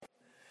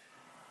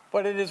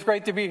But it is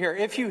great to be here.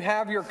 If you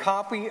have your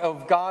copy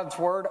of God's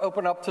Word,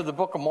 open up to the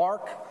book of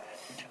Mark.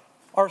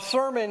 Our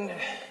sermon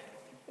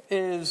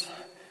is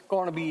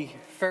going to be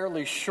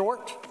fairly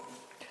short.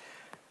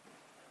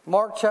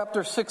 Mark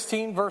chapter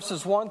 16,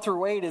 verses 1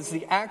 through 8 is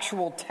the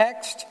actual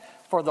text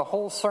for the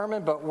whole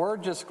sermon, but we're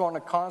just going to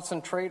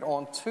concentrate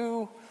on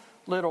two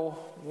little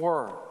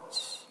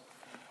words.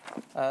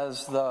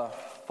 As the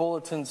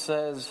bulletin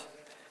says,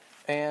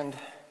 and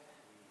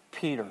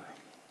Peter.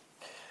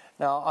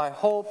 Now, I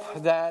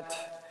hope that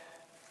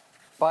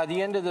by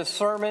the end of this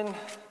sermon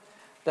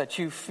that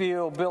you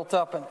feel built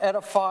up and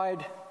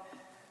edified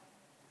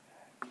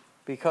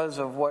because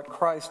of what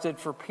Christ did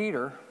for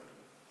Peter.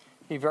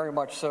 He very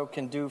much so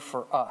can do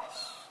for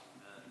us.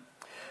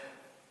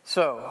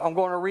 So, I'm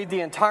going to read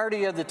the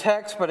entirety of the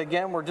text, but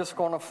again, we're just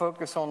going to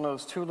focus on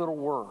those two little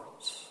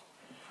words.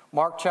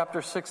 Mark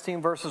chapter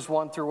 16, verses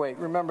 1 through 8.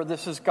 Remember,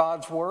 this is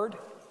God's Word,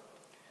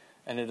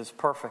 and it is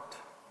perfect.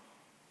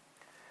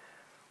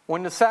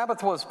 When the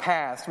Sabbath was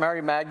past,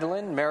 Mary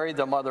Magdalene, Mary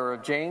the mother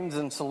of James,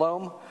 and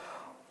Salome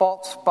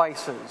bought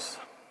spices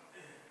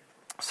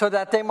so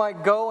that they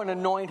might go and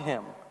anoint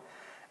him.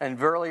 And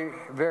very,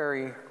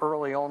 very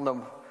early on the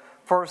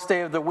first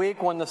day of the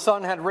week, when the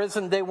sun had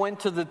risen, they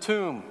went to the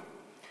tomb.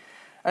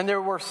 And they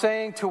were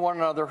saying to one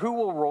another, "Who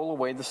will roll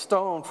away the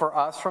stone for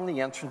us from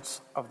the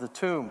entrance of the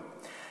tomb?"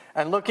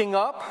 And looking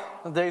up,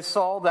 they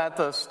saw that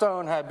the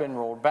stone had been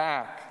rolled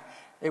back.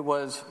 It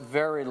was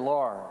very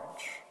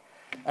large.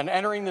 And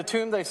entering the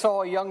tomb, they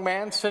saw a young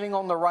man sitting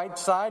on the right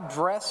side,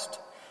 dressed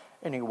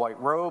in a white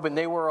robe, and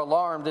they were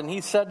alarmed. And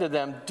he said to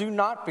them, "Do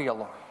not be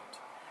alarmed.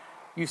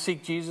 You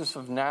seek Jesus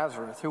of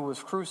Nazareth, who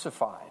was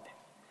crucified.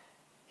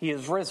 He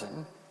is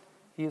risen.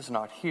 He is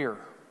not here.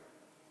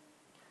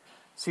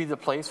 See the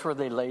place where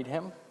they laid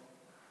him?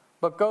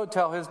 But go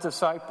tell his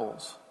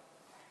disciples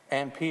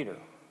and Peter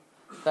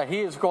that he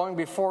is going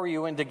before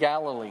you into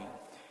Galilee.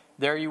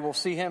 There you will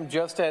see him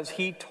just as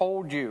he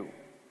told you."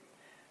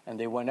 And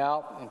they went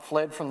out and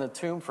fled from the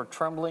tomb, for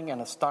trembling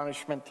and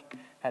astonishment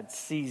had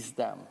seized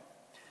them.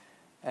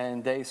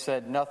 And they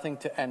said nothing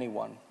to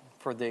anyone,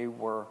 for they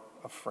were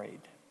afraid.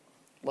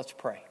 Let's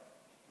pray.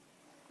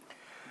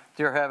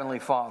 Dear Heavenly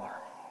Father,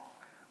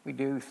 we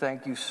do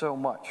thank you so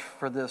much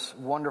for this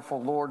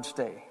wonderful Lord's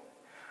Day,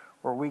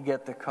 where we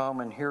get to come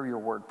and hear your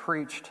word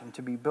preached and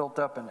to be built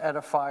up and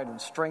edified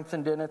and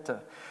strengthened in it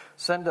to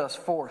send us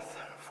forth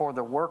for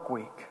the work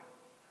week.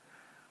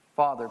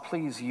 Father,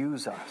 please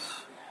use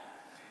us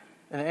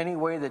in any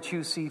way that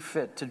you see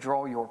fit to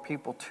draw your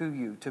people to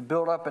you, to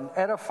build up and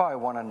edify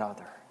one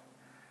another.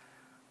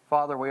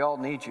 Father, we all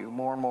need you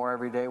more and more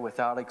every day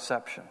without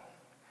exception.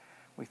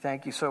 We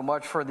thank you so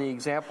much for the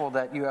example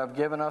that you have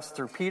given us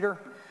through Peter.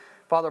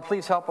 Father,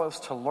 please help us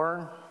to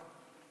learn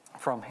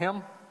from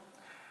him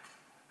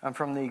and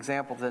from the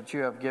example that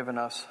you have given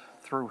us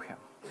through him.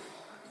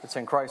 It's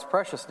in Christ's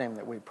precious name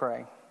that we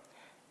pray.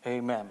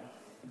 Amen.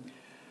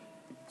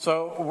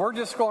 So we're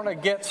just going to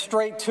get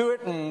straight to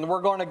it, and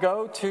we're going to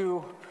go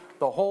to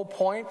the whole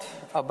point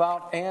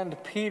about and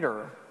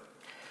Peter.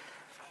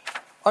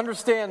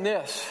 Understand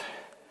this.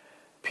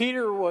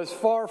 Peter was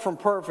far from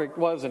perfect,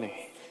 wasn't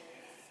he?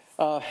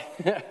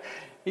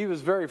 He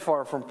was very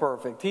far from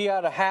perfect. He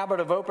had a habit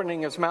of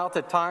opening his mouth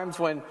at times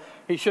when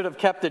he should have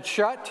kept it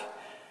shut.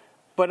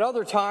 But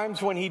other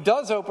times when he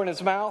does open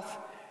his mouth,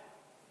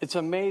 it's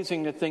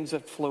amazing the things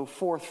that flow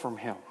forth from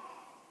him.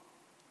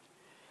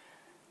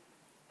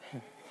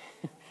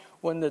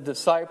 When the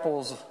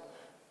disciples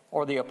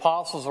or the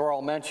apostles are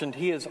all mentioned,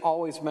 he is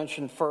always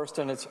mentioned first,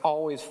 and it's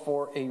always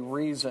for a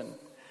reason.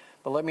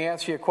 But let me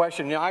ask you a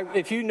question.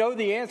 If you know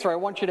the answer, I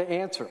want you to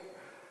answer.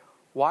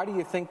 Why do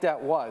you think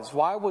that was?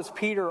 Why was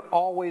Peter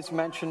always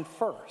mentioned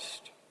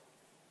first?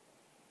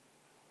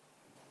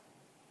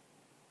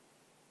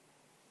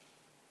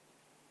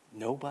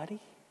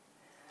 Nobody?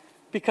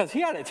 Because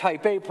he had a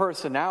type A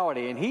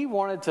personality, and he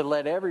wanted to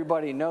let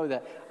everybody know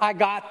that, I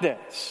got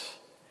this.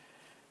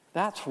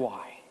 That's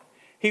why.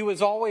 He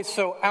was always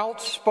so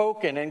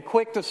outspoken and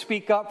quick to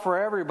speak up for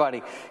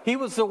everybody. He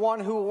was the one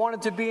who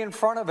wanted to be in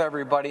front of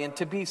everybody and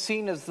to be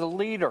seen as the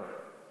leader.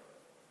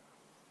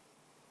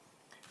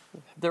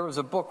 There was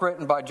a book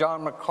written by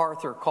John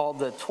MacArthur called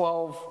The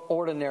 12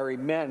 Ordinary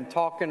Men,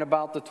 talking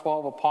about the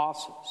 12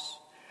 apostles.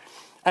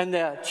 And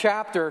the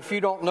chapter, if you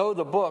don't know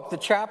the book, the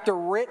chapter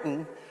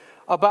written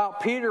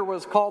about Peter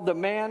was called The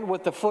Man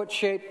with the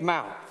Foot-Shaped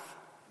Mouth.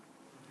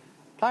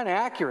 Kind of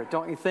accurate,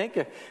 don't you think?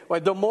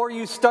 The more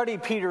you study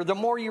Peter, the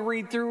more you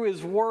read through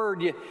his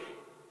word,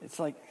 it's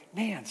like,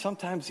 man,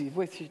 sometimes he's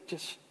with you.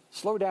 Just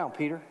slow down,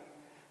 Peter.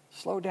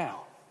 Slow down.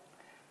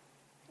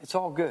 It's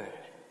all good.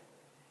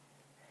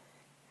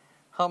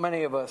 How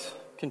many of us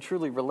can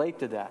truly relate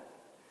to that?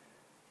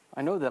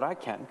 I know that I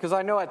can, because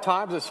I know at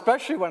times,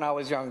 especially when I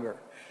was younger,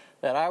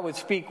 that I would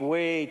speak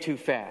way too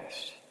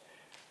fast.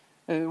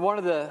 And one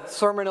of the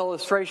sermon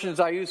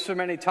illustrations I use so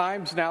many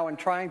times now in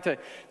trying to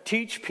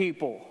teach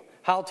people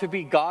how to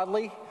be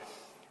godly,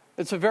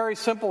 it's a very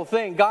simple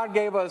thing. God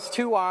gave us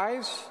 2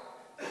 eyes,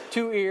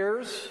 2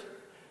 ears,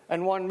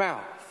 and 1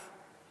 mouth.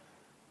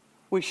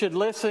 We should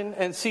listen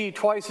and see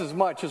twice as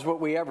much as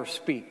what we ever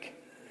speak.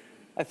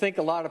 I think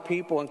a lot of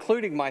people,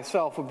 including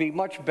myself, would be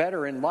much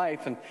better in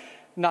life and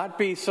not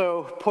be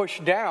so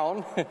pushed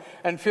down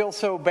and feel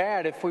so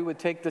bad if we would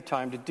take the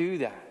time to do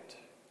that.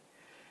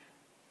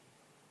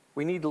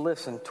 We need to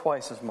listen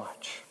twice as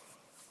much.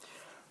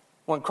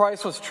 When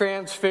Christ was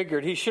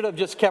transfigured, he should have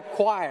just kept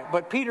quiet,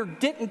 but Peter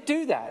didn't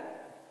do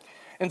that.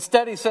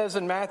 Instead, he says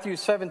in Matthew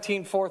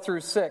 17, 4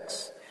 through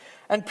 6,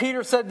 and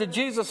Peter said to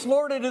Jesus,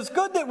 Lord, it is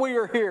good that we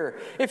are here.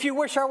 If you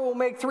wish, I will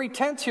make 3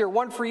 tents here,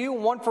 one for you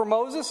and one for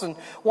Moses and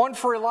one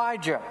for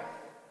Elijah.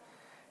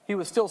 He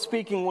was still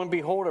speaking when,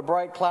 behold, a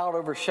bright cloud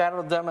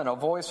overshadowed them, and a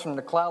voice from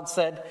the cloud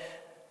said,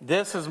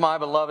 This is my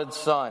beloved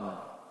Son,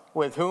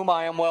 with whom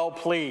I am well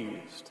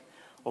pleased.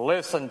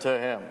 Listen to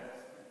him.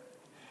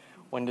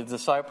 When the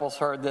disciples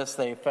heard this,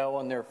 they fell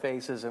on their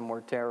faces and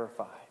were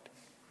terrified.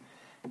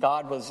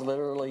 God was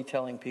literally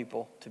telling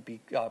Peter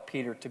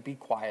to be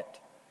quiet.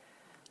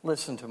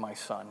 Listen to my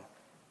son.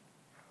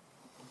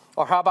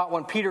 Or how about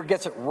when Peter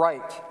gets it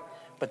right,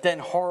 but then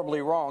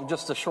horribly wrong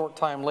just a short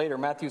time later,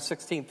 Matthew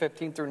 16,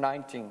 15 through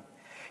 19.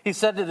 He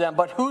said to them,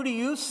 But who do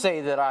you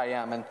say that I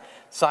am? And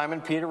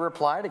Simon Peter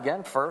replied,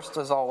 again, first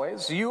as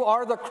always, You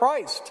are the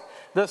Christ,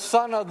 the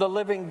Son of the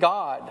living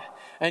God.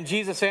 And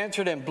Jesus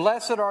answered him,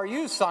 Blessed are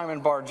you,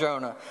 Simon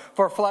Bar-Jonah,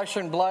 for flesh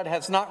and blood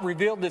has not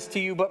revealed this to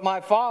you, but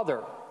my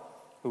Father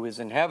who is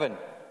in heaven.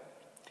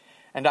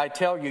 And I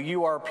tell you,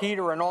 you are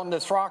Peter, and on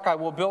this rock I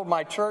will build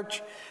my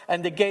church,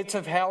 and the gates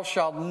of hell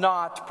shall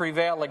not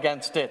prevail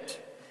against it.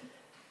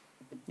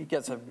 He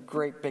gets a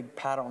great big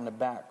pat on the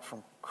back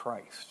from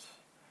Christ.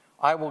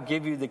 I will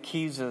give you the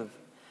keys of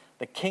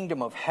the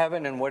kingdom of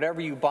heaven, and whatever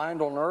you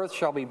bind on earth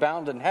shall be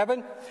bound in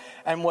heaven,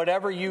 and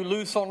whatever you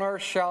loose on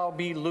earth shall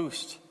be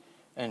loosed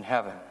in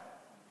heaven.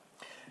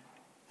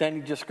 Then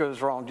he just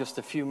goes wrong just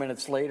a few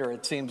minutes later,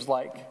 it seems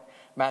like.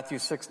 Matthew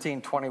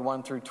 16,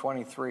 21 through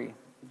 23.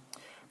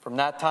 From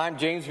that time,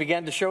 Jesus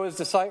began to show his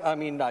disciples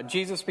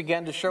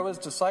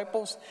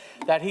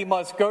that he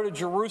must go to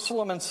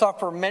Jerusalem and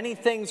suffer many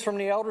things from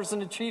the elders and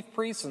the chief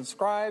priests and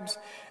scribes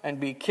and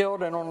be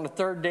killed and on the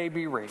third day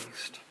be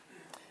raised.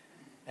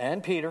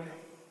 And Peter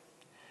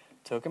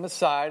took him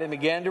aside and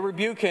began to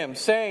rebuke him,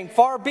 saying,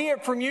 Far be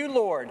it from you,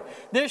 Lord,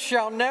 this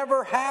shall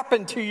never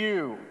happen to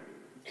you.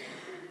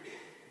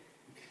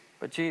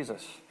 But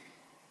Jesus,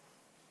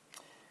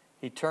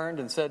 he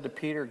turned and said to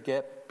Peter,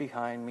 Get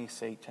behind me,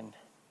 Satan.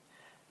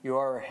 You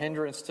are a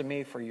hindrance to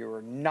me, for you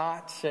are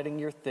not setting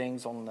your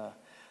things on the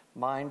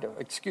mind of,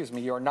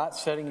 you are not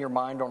setting your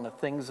mind on the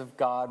things of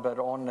God, but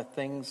on the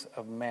things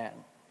of man.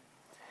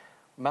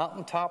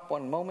 Mountaintop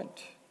one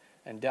moment,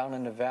 and down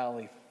in the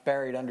valley,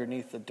 buried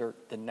underneath the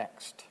dirt the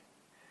next.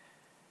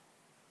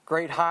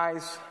 Great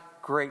highs,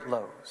 great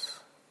lows.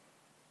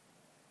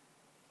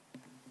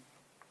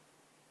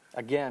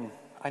 Again,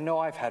 I know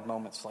I've had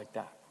moments like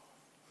that.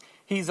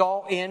 He's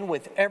all in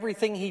with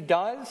everything he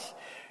does.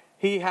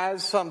 He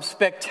has some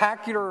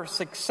spectacular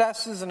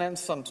successes and then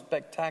some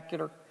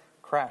spectacular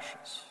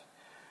crashes.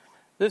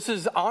 This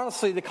is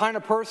honestly the kind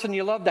of person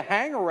you love to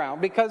hang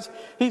around because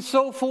he's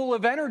so full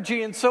of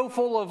energy and so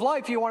full of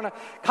life. You want to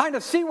kind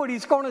of see what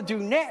he's going to do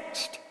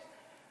next.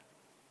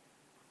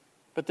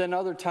 But then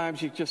other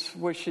times you just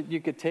wish that you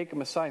could take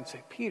him aside and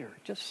say, Peter,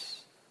 just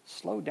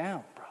slow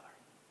down, brother.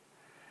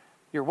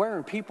 You're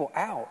wearing people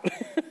out.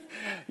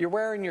 You're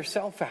wearing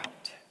yourself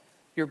out.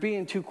 You're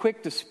being too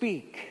quick to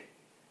speak.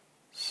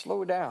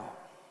 Slow down.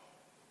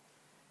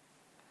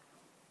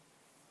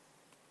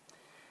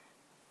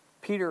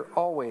 Peter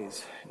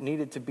always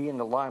needed to be in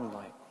the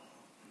limelight.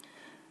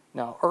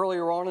 Now,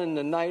 earlier on in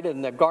the night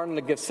in the Garden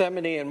of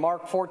Gethsemane in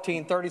Mark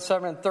 14,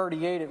 37 and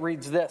 38, it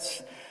reads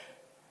this.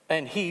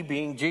 And he,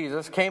 being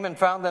Jesus, came and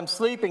found them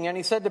sleeping. And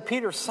he said to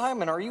Peter,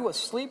 Simon, are you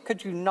asleep?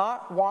 Could you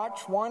not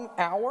watch 1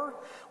 hour?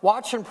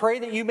 Watch and pray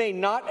that you may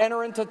not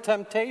enter into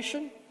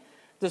temptation.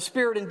 The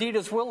spirit indeed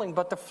is willing,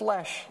 but the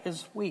flesh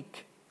is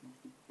weak.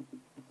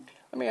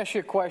 Let me ask you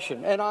a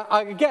question. And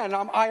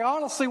I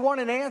honestly want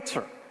an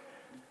answer.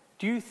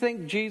 Do you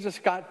think Jesus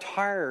got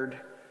tired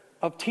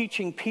of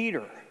teaching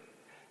Peter?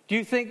 Do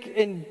you think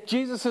in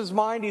Jesus'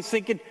 mind he's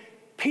thinking,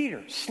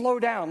 Peter, slow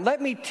down.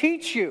 Let me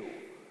teach you.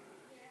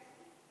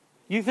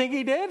 You think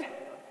he did?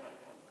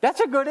 That's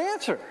a good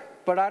answer.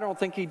 But I don't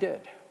think he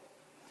did.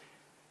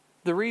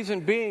 The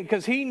reason being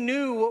because he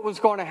knew what was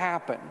going to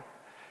happen.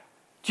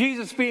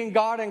 Jesus being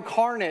God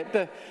incarnate,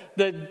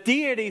 the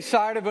deity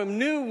side of him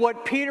knew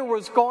what Peter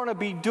was going to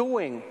be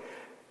doing.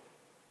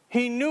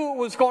 He knew it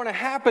was going to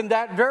happen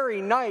that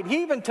very night.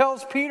 He even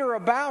tells Peter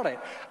about it.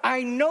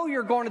 I know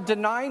you're going to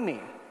deny me,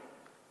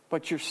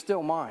 but you're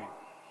still mine.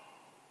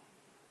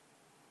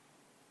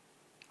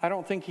 I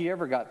don't think he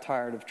ever got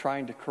tired of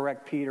trying to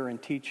correct Peter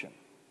and teach him.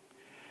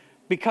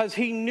 Because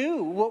he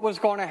knew what was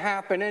going to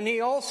happen, and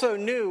he also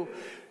knew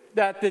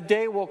that the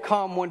day will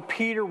come when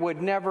Peter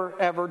would never,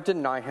 ever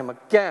deny him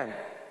again.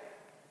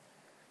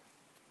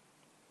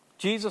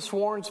 Jesus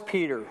warns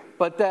Peter,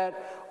 but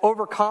that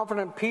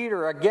overconfident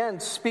Peter again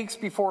speaks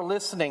before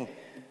listening,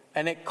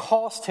 and it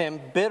cost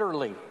him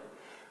bitterly.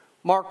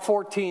 Mark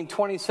 14,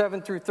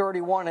 27 through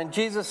 31. And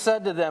Jesus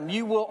said to them,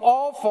 "You will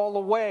all fall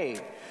away,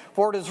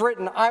 for it is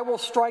written, I will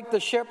strike the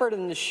shepherd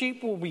and the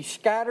sheep will be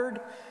scattered.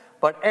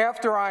 But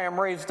after I am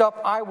raised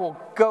up, I will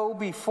go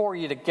before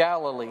you to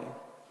Galilee."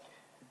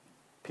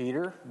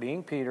 Peter,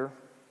 being Peter,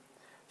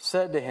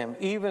 said to him,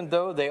 "Even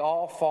though they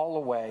all fall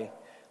away,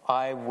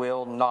 I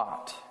will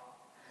not."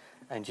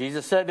 And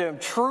Jesus said to him,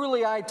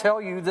 "Truly I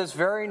tell you, this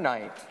very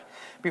night,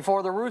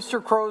 before the rooster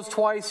crows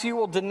twice, you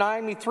will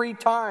deny me 3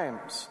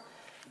 times.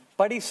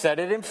 But he said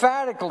it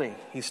emphatically.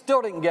 He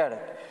still didn't get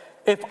it.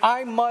 "If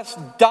I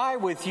must die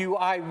with you,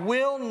 I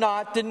will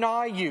not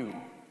deny you."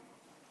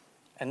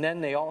 And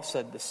then they all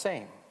said the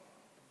same.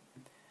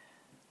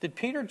 Did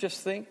Peter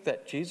just think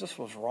that Jesus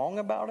was wrong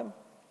about him?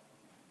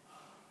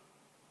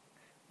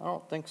 I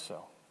don't think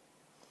so.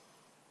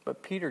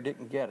 But Peter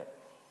didn't get it.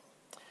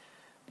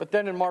 But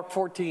then in Mark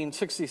 14,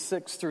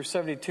 66 through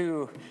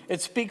 72,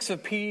 it speaks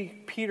of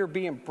Peter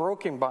being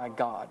broken by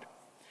God.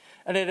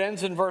 And it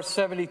ends in verse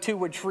 72,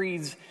 which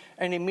reads,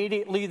 "And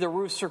immediately the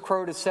rooster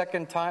crowed a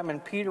second time,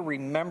 and Peter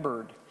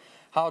remembered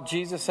how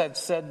Jesus had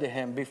said to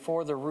him,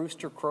 'Before the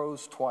rooster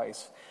crows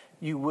twice,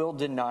 you will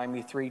deny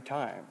me 3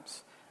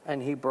 times.'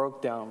 And he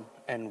broke down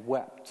and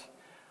wept."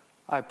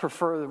 I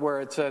prefer where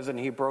it says, "and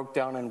he broke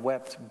down and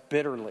wept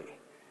bitterly."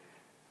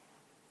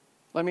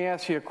 Let me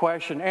ask you a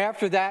question.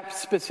 After that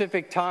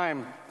specific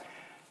time,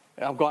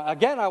 I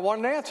want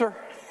an answer.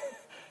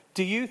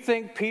 Do you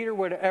think Peter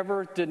would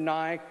ever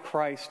deny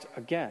Christ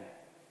again?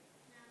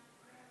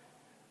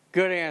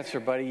 Good answer,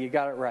 buddy. You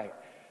got it right.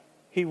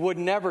 He would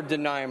never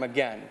deny him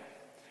again.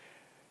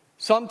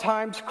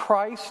 Sometimes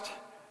Christ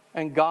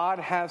and God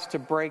has to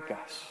break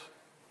us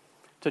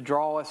to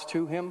draw us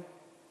to him,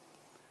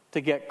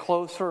 to get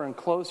closer and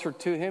closer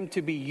to him,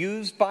 to be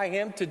used by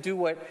him to do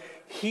what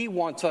he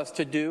wants us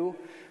to do,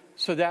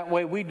 so that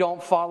way we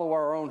don't follow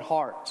our own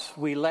hearts.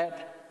 We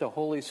let the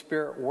Holy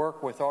Spirit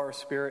work with our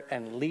spirit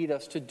and lead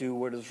us to do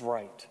what is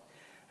right.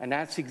 And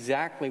that's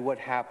exactly what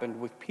happened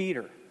with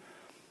Peter.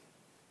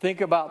 Think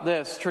about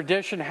this.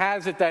 Tradition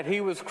has it that he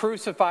was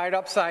crucified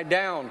upside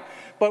down.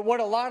 But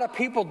what a lot of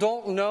people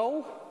don't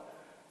know,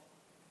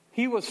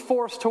 he was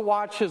forced to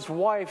watch his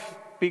wife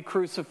be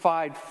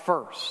crucified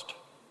first.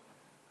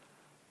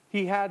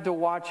 He had to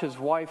watch his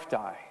wife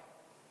die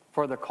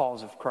for the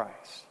cause of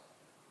Christ.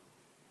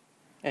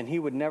 And he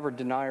would never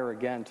deny her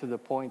again, to the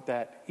point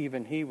that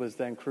even he was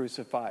then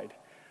crucified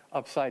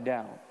upside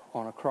down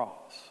on a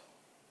cross.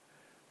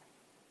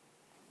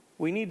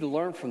 We need to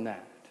learn from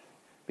that.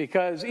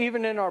 Because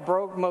even in our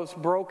most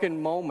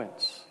broken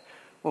moments,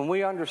 when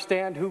we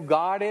understand who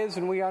God is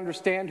and we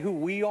understand who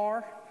we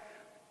are,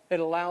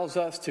 it allows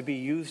us to be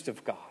used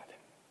of God.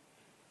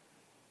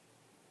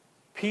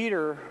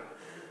 Peter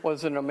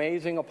was an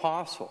amazing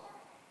apostle,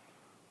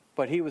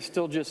 but he was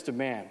still just a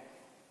man,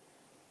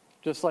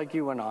 just like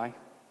you and I.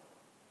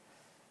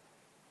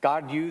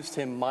 God used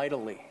him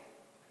mightily,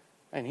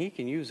 and he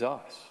can use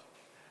us.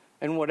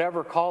 And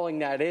whatever calling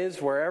that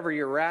is, wherever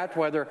you're at,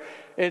 whether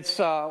it's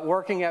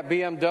working at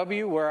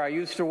BMW where I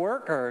used to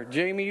work, or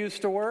Jamie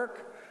used to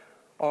work,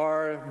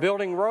 or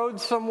building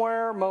roads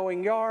somewhere,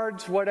 mowing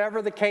yards,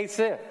 whatever the case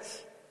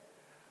is,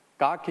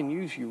 God can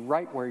use you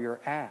right where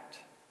you're at.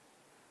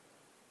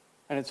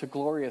 And it's a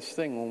glorious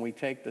thing when we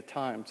take the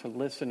time to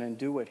listen and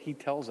do what he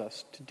tells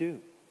us to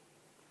do.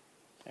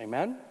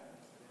 Amen?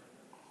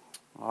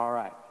 All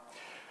right.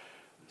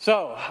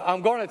 So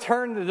I'm going to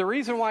turn to the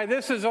reason why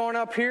this is on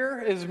up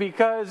here is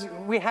because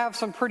we have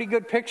some pretty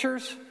good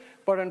pictures,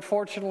 but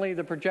unfortunately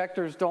the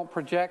projectors don't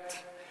project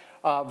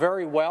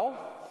very well.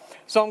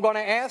 So I'm going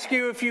to ask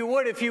you, if you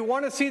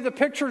want to see the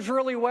pictures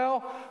really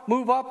well,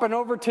 move up and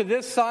over to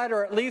this side,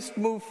 or at least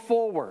move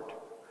forward.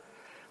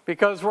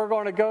 Because we're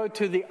going to go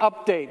to the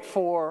update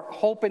for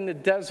Hope in the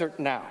Desert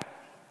now.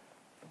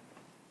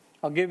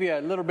 I'll give you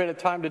a little bit of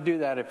time to do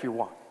that if you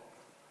want.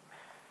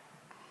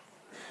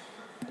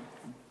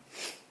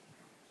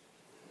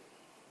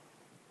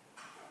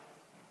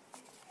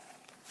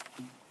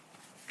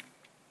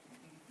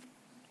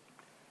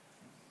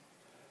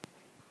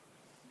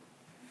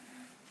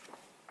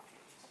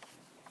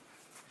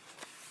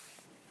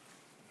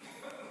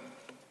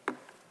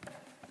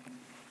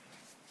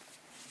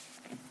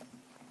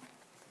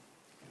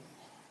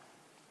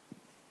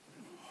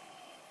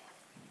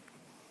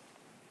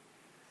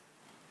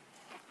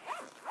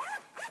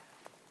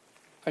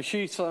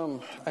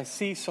 I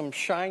see some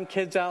Shine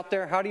kids out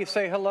there. How do you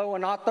say hello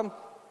in Otham?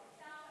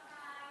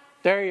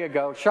 There you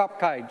go,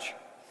 Shopkaj.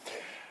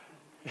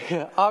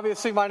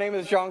 Obviously, my name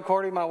is John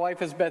Cordy. My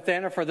wife is Beth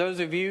Anna. For those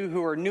of you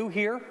who are new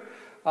here,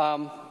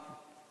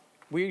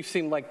 we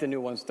seem like the new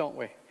ones, don't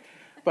we?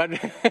 But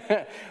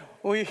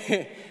we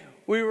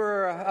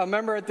were a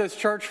member at this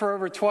church for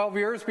over 12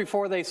 years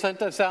before they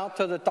sent us out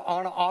to the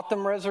Ta'ana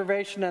Otham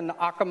Reservation and the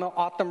Acoma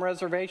Otham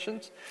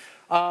Reservations.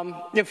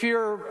 If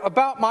you're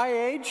about my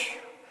age,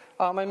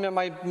 I'm in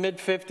my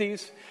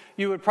mid-50s,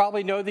 you would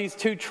probably know these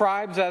two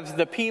tribes as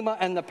the Pima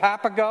and the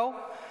Papago.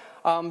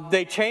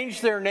 They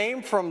changed their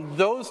name from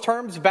those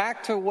terms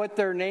back to what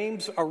their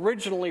names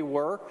originally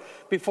were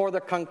before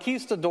the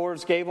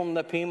conquistadors gave them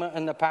the Pima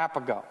and the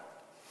Papago.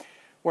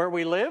 Where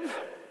we live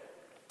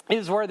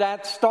is where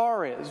that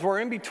star is. We're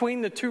in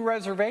between the two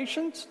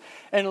reservations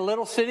in a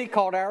little city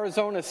called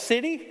Arizona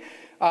City.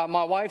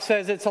 My wife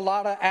says it's a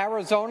lot of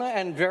Arizona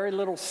and very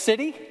little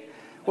city,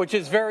 which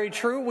is very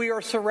true. We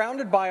are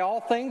surrounded by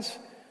all things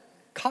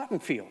cotton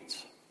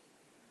fields.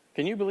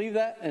 Can you believe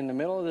that? In the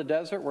middle of the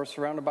desert, we're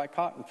surrounded by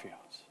cotton fields.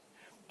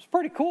 It's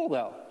pretty cool,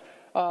 though.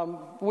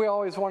 We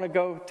always want to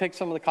go take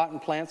some of the cotton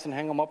plants and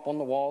hang them up on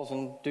the walls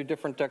and do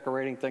different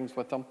decorating things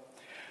with them.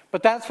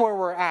 But that's where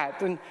we're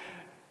at. And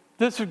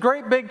this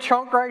great big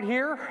chunk right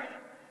here,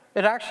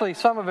 it actually,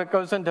 some of it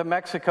goes into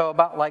Mexico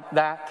about like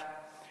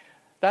that.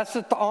 That's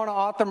the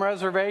Tohono-O'odham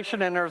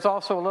Reservation, and there's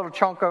also a little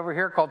chunk over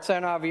here called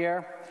San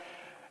Javier.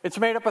 It's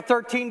made up of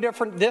 13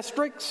 different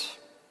districts.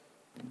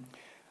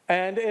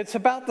 And it's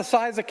about the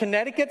size of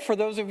Connecticut, for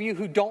those of you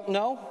who don't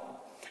know.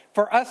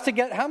 For us to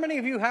get, how many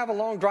of you have a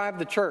long drive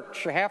to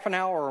church, a half an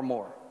hour or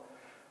more?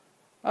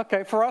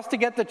 Okay, for us to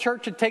get to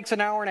church, it takes an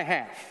hour and a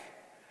half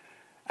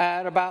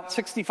at about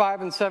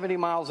 65 and 70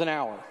 miles an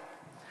hour.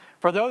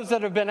 For those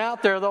that have been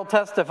out there, they'll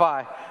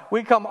testify.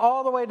 We come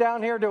all the way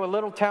down here to a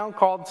little town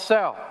called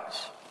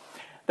Sells.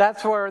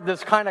 That's where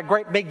this kind of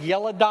great big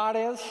yellow dot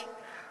is.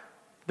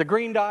 The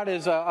green dot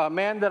is a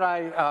man that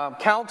I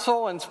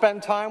counsel and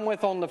spend time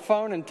with on the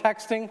phone and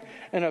texting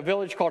in a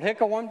village called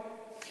Hickawan.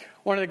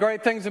 One of the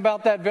great things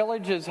about that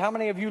village is, how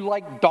many of you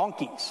like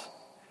donkeys?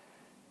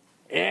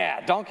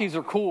 Yeah, donkeys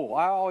are cool.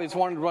 I always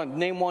wanted to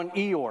name one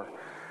Eeyore.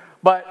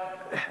 But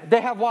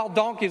they have wild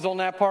donkeys on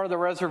that part of the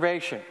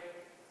reservation.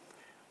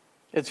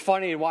 It's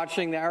funny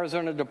watching the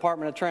Arizona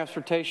Department of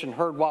Transportation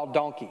herd wild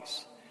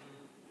donkeys.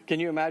 Can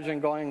you imagine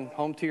going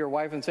home to your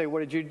wife and say, "What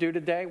did you do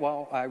today?"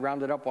 "Well, I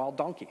rounded up wild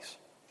donkeys."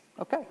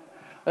 Okay,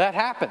 that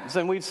happens,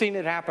 and we've seen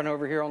it happen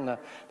over here on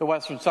the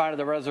western side of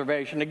the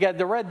reservation. Again,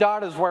 the red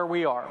dot is where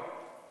we are.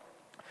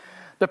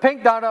 The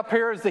pink dot up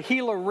here is the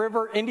Gila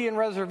River Indian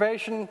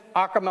Reservation,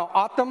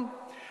 Tohono-O'odham.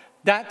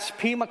 That's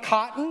Pima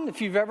cotton,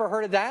 if you've ever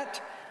heard of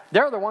that.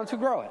 They're the ones who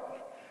grow it.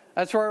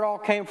 That's where it all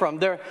came from.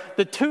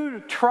 The two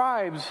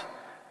tribes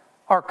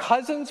are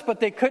cousins, but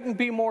they couldn't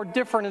be more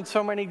different in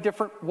so many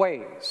different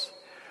ways.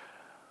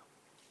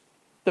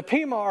 The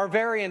Pima are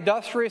very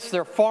industrious.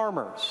 They're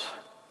farmers.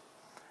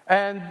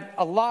 And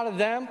a lot of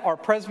them are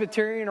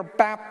Presbyterian or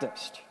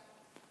Baptist.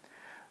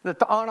 The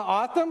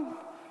Tohono-O'odham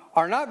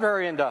are not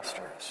very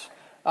industrious.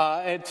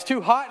 It's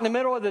too hot in the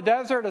middle of the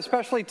desert,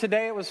 especially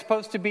today. It was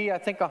supposed to be, I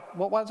think,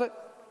 what was it?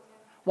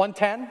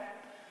 110?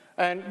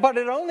 But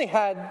it only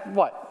had,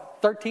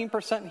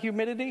 13%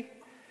 humidity?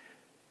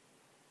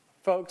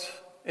 Folks,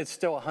 it's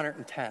still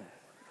 110.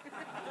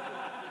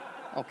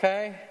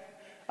 Okay?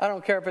 I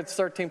don't care if it's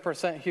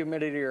 13%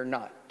 humidity or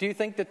not. Do you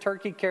think the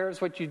turkey cares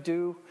what you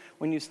do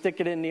when you stick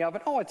it in the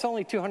oven? Oh, it's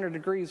only 200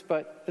 degrees,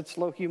 but it's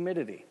low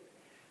humidity.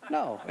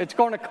 No, it's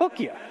going to cook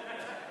you.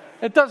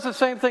 It does the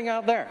same thing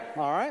out there,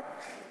 all right?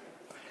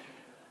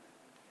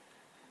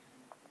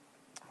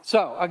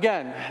 So,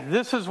 again,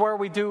 this is where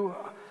we do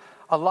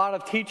a lot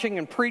of teaching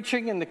and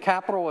preaching in the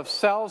capital of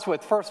Sells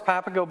with First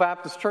Papago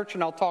Baptist Church,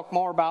 and I'll talk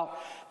more about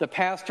the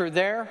pastor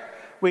there.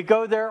 We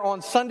go there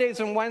on Sundays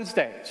and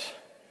Wednesdays.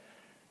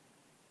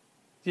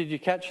 Did you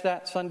catch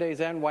that? Sundays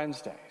and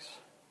Wednesdays.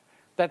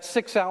 That's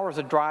 6 hours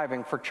of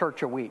driving for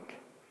church a week.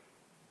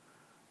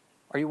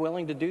 Are you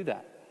willing to do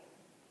that?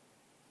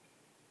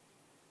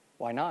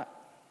 Why not?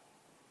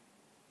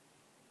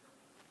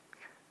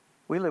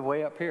 We live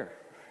way up here,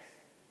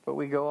 but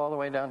we go all the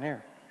way down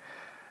here.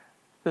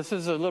 This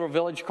is a little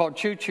village called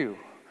Choo Choo.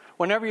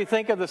 Whenever you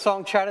think of the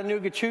song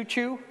Chattanooga Choo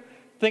Choo,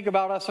 think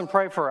about us and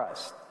pray for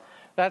us.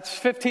 That's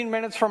 15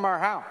 minutes from our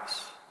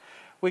house.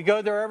 We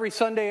go there every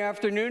Sunday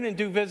afternoon and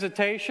do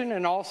visitation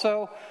and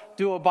also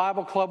do a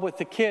Bible club with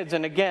the kids.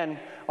 And again,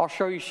 I'll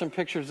show you some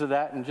pictures of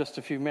that in just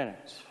a few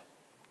minutes.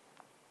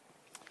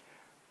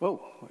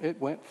 Whoa, it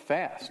went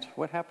fast.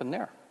 What happened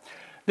there?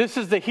 This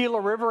is the Gila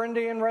River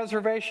Indian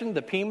Reservation,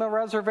 the Pima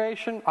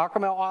Reservation,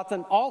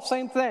 Tohono-O'odham, all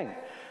same thing.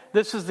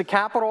 This is the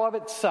capital of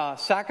it,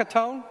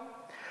 Saskatoon.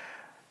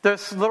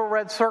 This little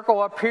red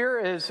circle up here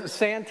is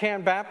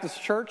Santan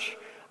Baptist Church.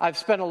 I've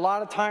spent a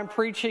lot of time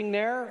preaching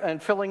there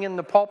and filling in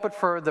the pulpit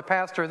for the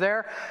pastor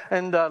there.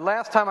 And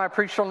last time I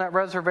preached on that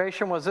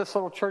reservation was this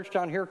little church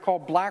down here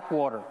called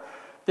Blackwater.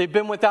 They've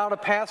been without a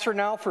pastor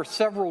now for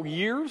several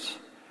years.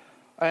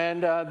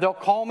 And they'll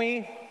call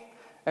me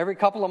every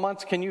couple of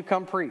months, "Can you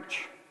come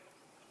preach?"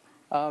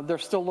 They're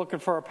still looking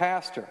for a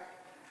pastor.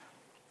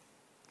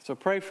 So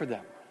pray for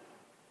them.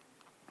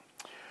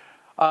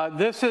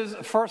 This is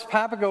First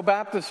Papago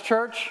Baptist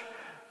Church.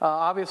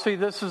 Obviously,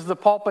 this is the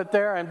pulpit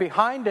there, and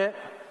behind it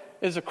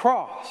is a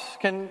cross.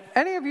 Can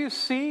any of you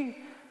see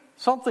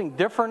something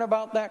different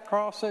about that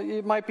cross?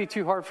 It might be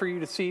too hard for you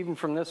to see even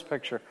from this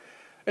picture.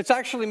 It's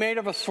actually made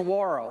of a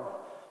saguaro,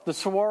 the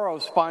saguaro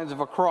spines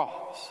of a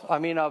cross.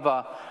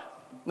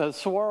 The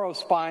saguaro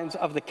spines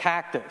of the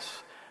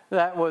cactus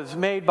that was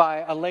made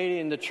by a lady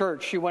in the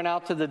church. She went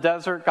out to the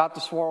desert, got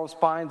the saguaro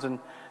spines, and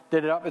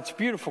did it up. It's a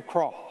beautiful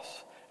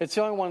cross. It's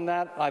the only one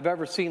that I've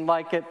ever seen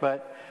like it,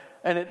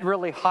 and it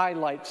really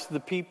highlights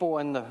the people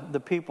and the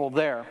people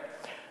there.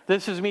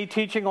 This is me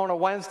teaching on a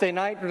Wednesday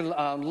night.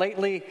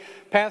 Lately,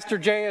 Pastor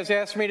Jay has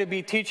asked me to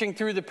be teaching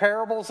through the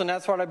parables, and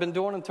that's what I've been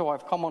doing until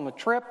I've come on the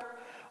trip.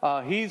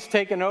 He's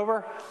taken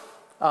over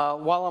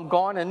while I'm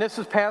gone, and this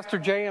is Pastor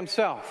Jay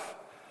himself.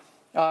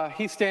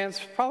 He stands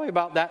probably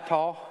about that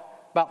tall,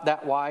 about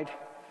that wide.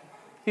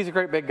 He's a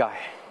great big guy,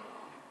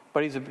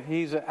 but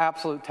he's an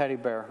absolute teddy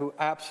bear who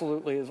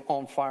absolutely is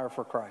on fire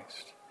for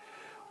Christ.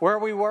 Where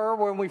we were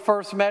when we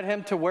first met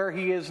him to where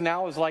he is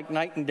now is like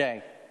night and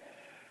day.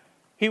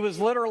 He was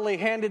literally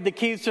handed the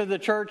keys to the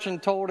church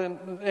and told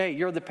him, hey,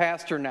 you're the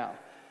pastor now.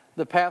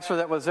 The pastor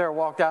that was there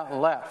walked out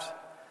and left.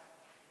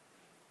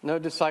 No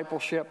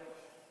discipleship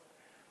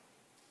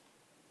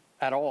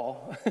at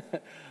all.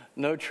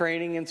 No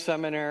training in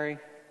seminary.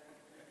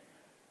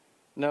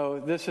 No,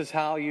 this is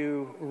how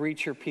you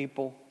reach your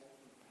people.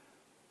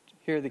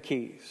 Here are the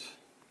keys.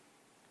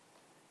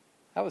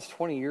 That was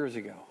 20 years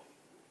ago.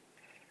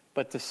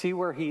 But to see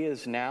where he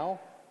is now,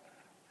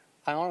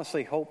 I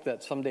honestly hope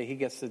that someday he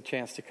gets the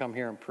chance to come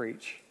here and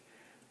preach.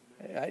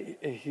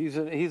 He's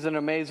an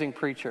amazing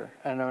preacher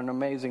and an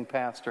amazing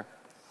pastor.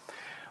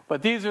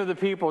 But these are the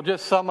people,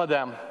 just some of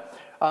them.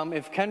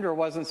 If Kendra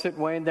wasn't sitting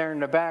way in there in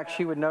the back,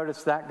 she would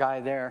notice that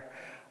guy there.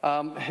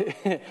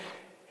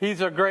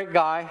 He's a great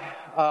guy.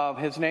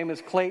 His name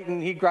is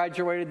Clayton. He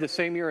graduated the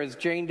same year as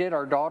Jane did,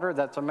 our daughter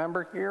that's a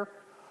member here.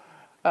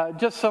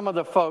 Just some of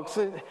the folks.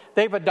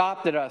 They've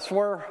adopted us.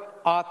 We're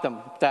Otham,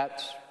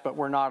 but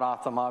we're not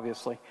Otham,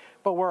 obviously.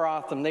 But we're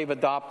Otham. They've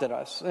adopted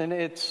us. And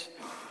it's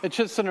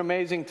just an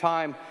amazing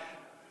time.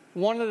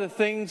 One of the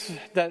things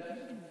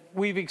that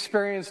we've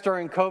experienced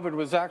during COVID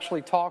was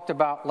actually talked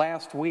about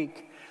last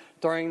week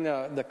during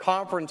the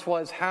conference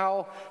was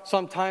how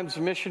sometimes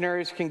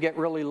missionaries can get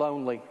really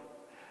lonely.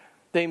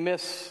 They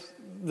miss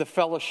the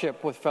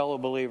fellowship with fellow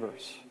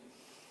believers.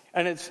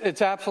 And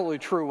it's absolutely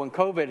true. When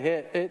COVID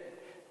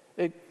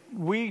hit,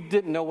 we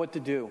didn't know what to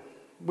do.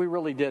 We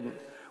really didn't.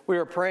 We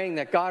were praying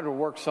that God would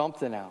work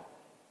something out.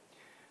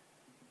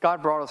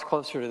 God brought us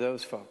closer to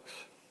those folks.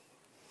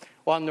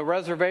 When the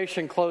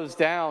reservation closed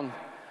down,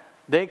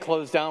 they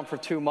closed down for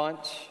 2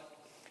 months,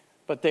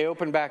 but they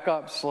opened back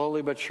up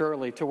slowly but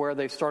surely to where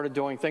they started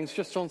doing things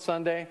just on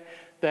Sunday.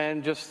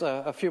 Then just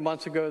a few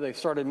months ago, they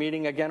started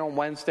meeting again on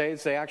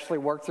Wednesdays. They actually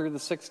worked through the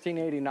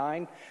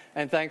 1689.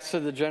 And thanks to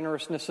the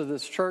generousness of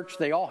this church,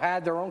 they all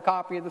had their own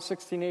copy of the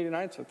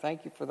 1689, so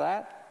thank you for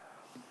that.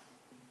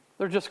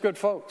 They're just good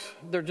folks.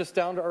 They're just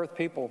down-to-earth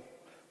people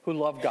who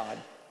love God.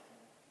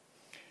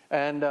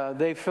 And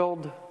they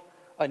filled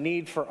a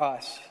need for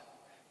us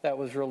that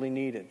was really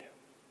needed.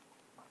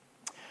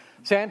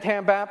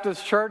 Santan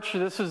Baptist Church,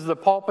 this is the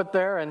pulpit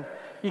there, and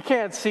you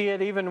can't see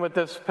it even with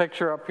this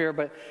picture up here,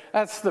 but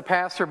that's the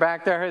pastor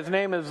back there. His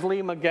name is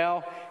Lee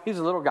Miguel. He's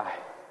a little guy.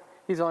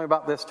 He's only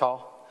about this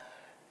tall,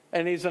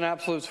 and he's an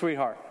absolute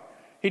sweetheart.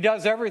 He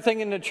does everything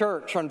in the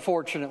church,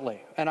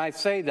 unfortunately, and I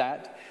say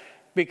that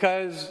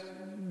because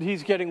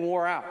he's getting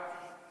wore out.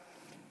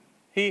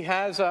 He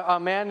has a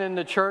man in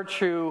the church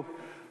who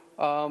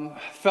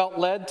felt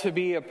led to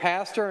be a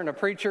pastor and a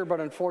preacher, but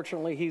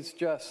unfortunately he's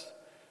just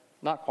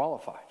not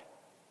qualified.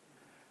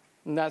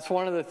 And that's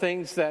one of the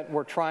things that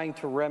we're trying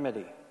to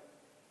remedy.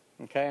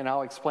 Okay, and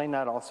I'll explain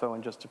that also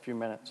in just a few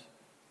minutes.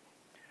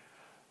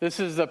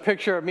 This is a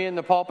picture of me in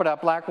the pulpit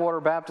at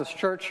Blackwater Baptist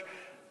Church.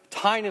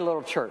 Tiny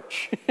little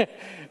church.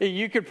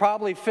 You could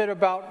probably fit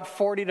about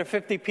 40 to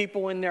 50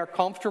 people in there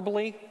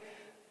comfortably.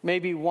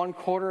 Maybe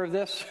 1/4 of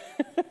this.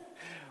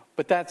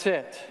 But that's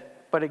it.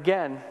 But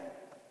again,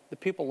 the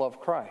people love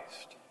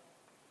Christ.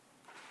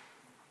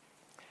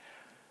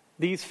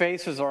 These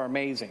faces are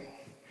amazing.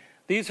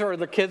 These are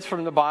the kids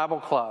from the Bible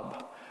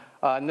Club.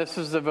 And this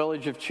is the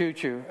village of Choo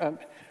Choo.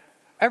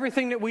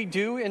 Everything that we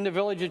do in the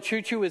village of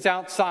Choo Choo is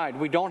outside.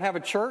 We don't have a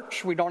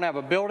church. We don't have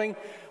a building.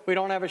 We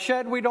don't have a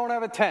shed. We don't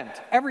have a tent.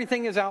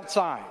 Everything is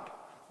outside.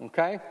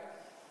 Okay?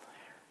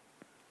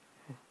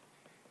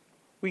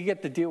 We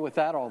get to deal with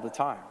that all the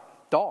time.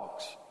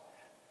 Dogs.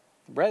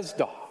 Res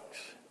dogs.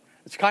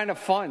 It's kind of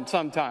fun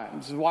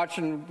sometimes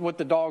watching what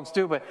the dogs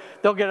do, but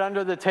they'll get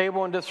under the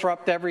table and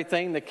disrupt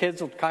everything. The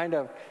kids will kind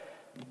of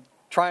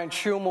try and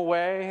shoo them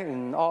away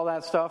and all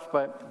that stuff,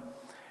 but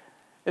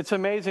it's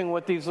amazing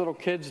what these little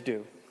kids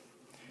do.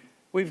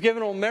 We've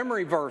given them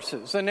memory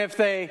verses, and if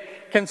they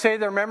can say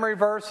their memory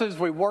verses,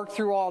 we work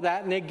through all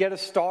that and they get a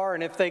star,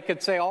 and if they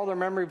could say all their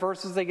memory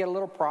verses, they get a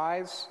little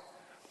prize.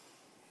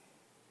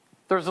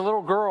 There's a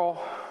little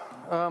girl,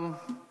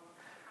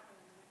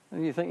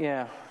 you think,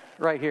 yeah,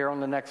 right here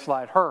on the next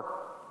slide, her.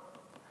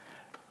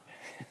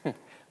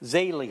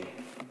 Zaylee.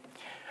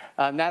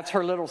 And that's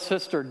her little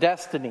sister,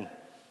 Destiny.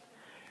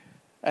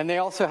 And they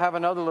also have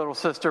another little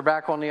sister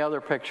back on the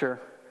other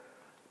picture,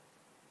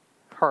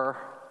 her,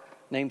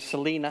 named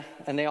Selena.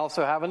 And they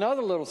also have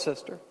another little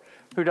sister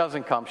who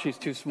doesn't come. She's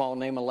too small,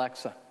 named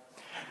Alexa.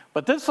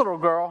 But this little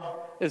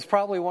girl is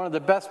probably one of the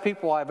best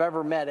people I've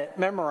ever met at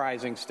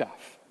memorizing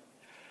stuff.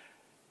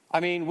 I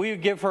mean, we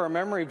would give her a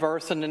memory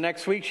verse, and the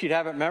next week she'd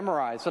have it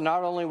memorized. And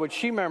not only would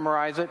she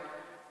memorize it,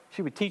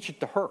 she would teach it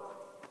to her.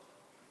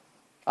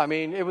 I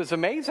mean, it was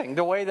amazing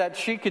the way that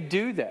she could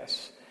do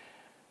this.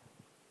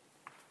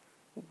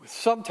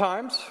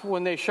 Sometimes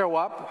when they show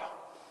up,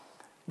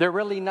 they're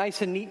really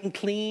nice and neat and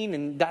clean,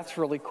 and that's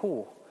really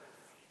cool.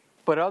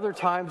 But other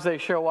times they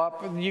show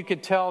up, you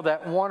could tell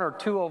that one or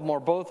two of them or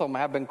both of them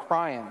have been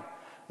crying.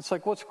 It's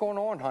like, what's going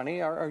on,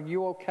 honey? Are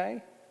you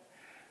okay?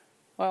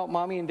 Well,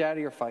 mommy and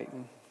daddy are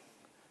fighting.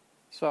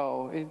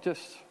 So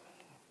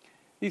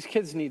these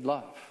kids need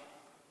love.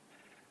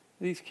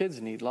 These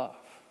kids need love.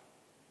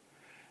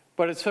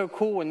 But it's so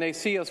cool when they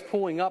see us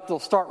pulling up, they'll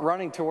start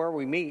running to where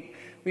we meet.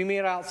 We meet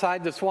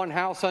outside this one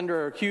house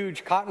under a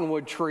huge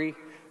cottonwood tree,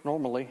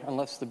 normally,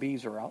 unless the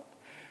bees are out.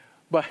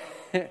 But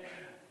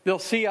they'll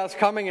see us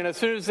coming, and as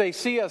soon as they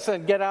see us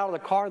and get out of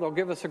the car, they'll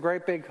give us a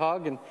great big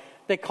hug, and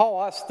they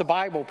call us the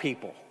Bible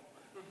people.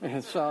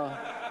 And so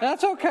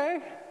that's okay.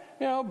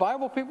 You know,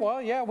 Bible people,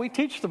 well, yeah, we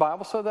teach the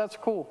Bible, so that's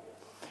cool.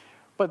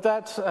 But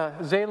that's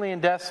Zaylee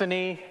and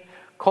Destiny,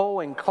 Cole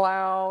and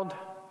Cloud,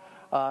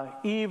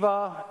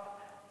 Eva,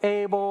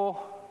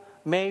 Abel,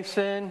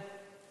 Mason,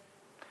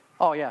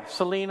 oh yeah,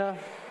 Selena,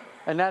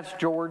 and that's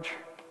George.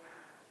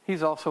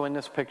 He's also in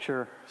this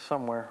picture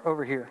somewhere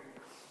over here.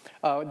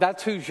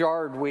 That's whose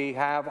yard we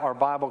have our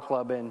Bible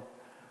club in.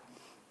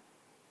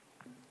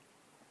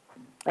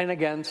 And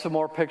again, some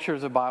more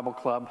pictures of Bible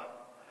club.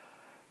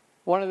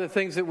 One of the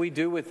things that we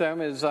do with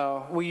them is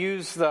we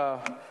use,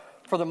 for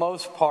the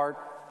most part,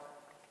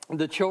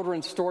 the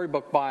children's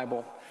storybook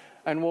Bible.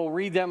 And we'll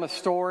read them a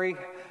story,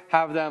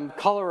 have them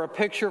color a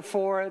picture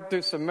for it,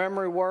 do some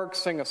memory work,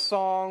 sing a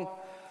song,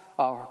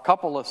 a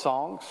couple of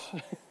songs,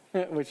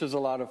 which is a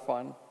lot of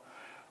fun.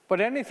 But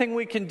anything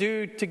we can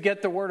do to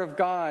get the Word of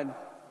God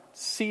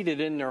seated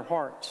in their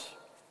hearts.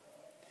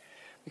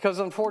 Because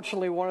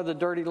unfortunately, one of the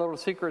dirty little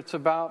secrets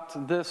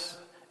about this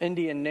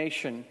Indian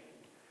nation,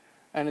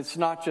 and it's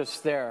not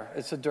just there,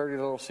 it's a dirty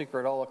little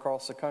secret all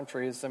across the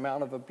country, is the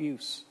amount of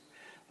abuse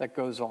that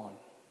goes on.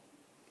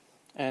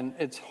 And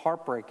it's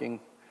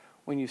heartbreaking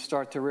when you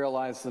start to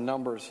realize the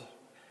numbers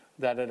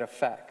that it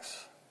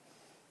affects.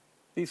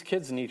 These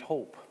kids need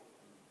hope.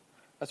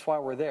 That's why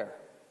we're there.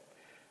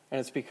 And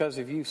it's because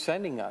of you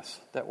sending us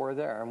that we're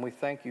there, and we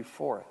thank you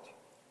for it.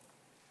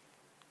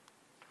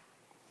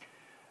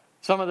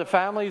 Some of the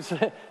families,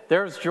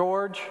 there's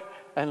George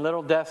and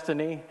little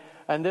Destiny,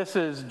 and this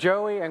is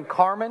Joey and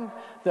Carmen.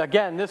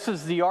 Again, this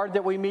is the yard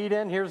that we meet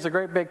in. Here's the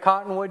great big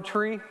cottonwood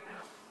tree.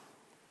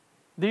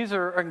 These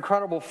are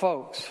incredible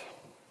folks.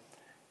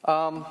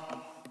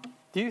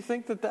 Do you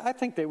think that I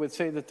think they would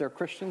say that they're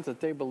Christians, that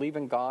they believe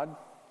in God?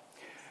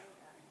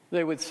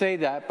 They would say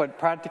that, but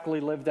practically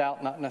lived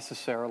out, not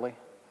necessarily.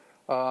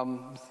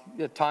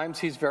 At times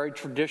he's very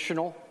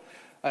traditional.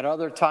 At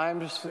other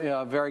times,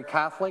 very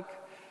Catholic.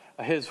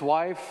 His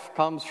wife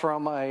comes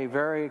from a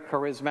very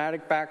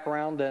charismatic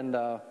background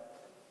and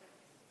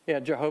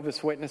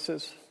Jehovah's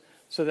Witnesses.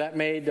 So that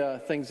made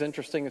things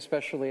interesting,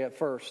 especially at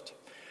first.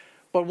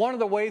 But one of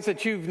the ways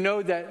that you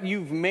know that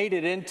you've made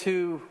it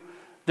into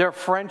their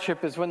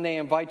friendship is when they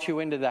invite you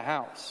into the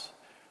house.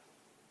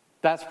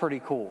 That's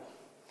pretty cool.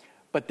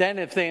 But then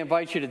if they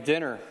invite you to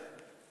dinner,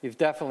 you've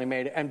definitely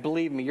made it. And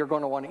believe me, you're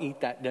going to want to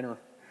eat that dinner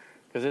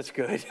because it's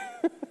good.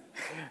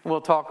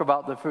 We'll talk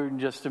about the food in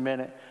just a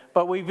minute.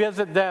 But we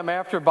visit them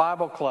after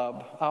Bible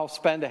club. I'll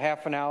spend a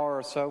half an hour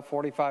or so,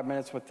 45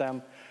 minutes with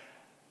them,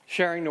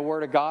 sharing the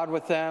Word of God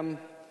with them.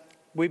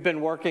 We've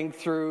been working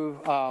through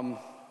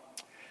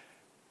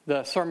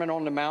the Sermon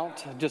on the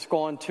Mount, just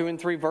going 2 and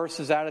 3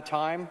 verses at a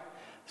time.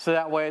 So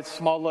that way it's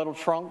small little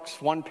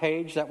chunks, one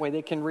page. That way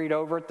they can read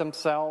over it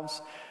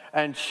themselves.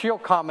 And she'll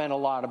comment a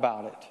lot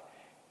about it.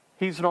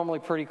 He's normally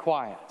pretty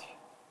quiet.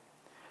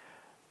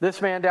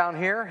 This man down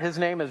here, his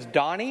name is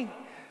Donnie.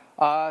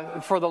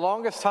 For the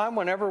longest time,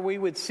 whenever we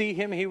would see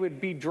him, he would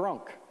be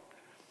drunk.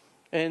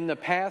 In the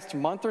past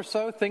month or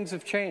so, things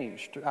have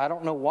changed. I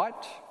don't know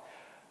what.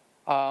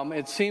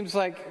 It seems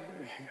like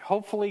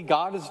hopefully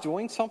God is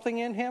doing something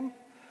in him.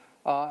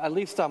 At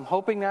least I'm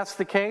hoping that's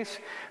the case.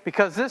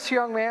 Because this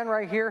young man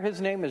right here,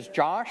 his name is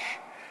Josh.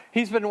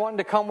 He's been wanting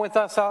to come with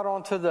us out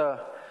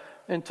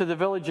into the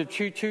village of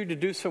Choo Choo to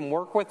do some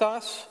work with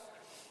us.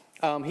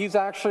 He's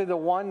actually the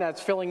one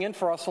that's filling in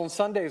for us on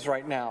Sundays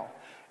right now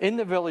in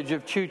the village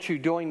of Choo Choo,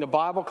 doing the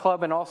Bible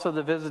club and also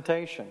the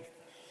visitation.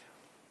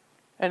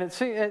 And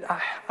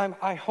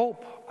I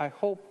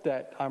hope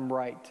that I'm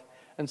right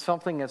and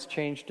something has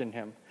changed in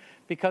him.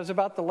 Because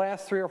about the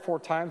last 3 or 4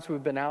 times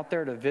we've been out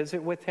there to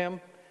visit with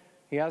him,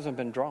 he hasn't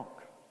been drunk.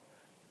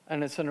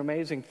 And it's an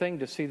amazing thing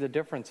to see the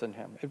difference in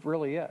him. It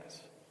really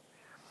is.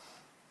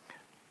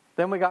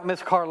 Then we got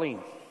Miss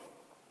Carlene.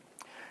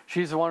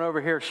 She's the one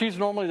over here. She's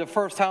normally the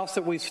first house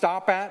that we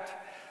stop at.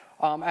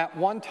 At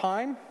one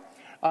time,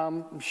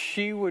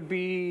 she would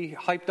be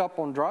hyped up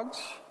on drugs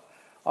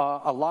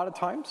a lot of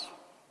times.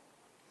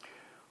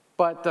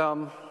 But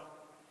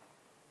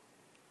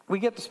we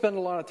get to spend a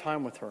lot of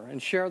time with her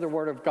and share the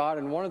Word of God.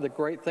 And one of the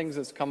great things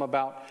that's come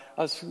about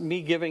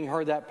me giving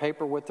her that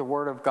paper with the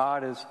Word of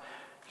God is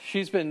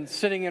she's been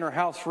sitting in her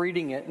house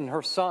reading it, and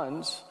her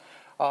sons,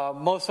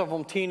 most of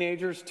them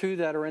teenagers, 2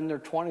 that are in their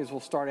 20s, will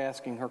start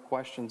asking her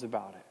questions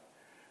about it.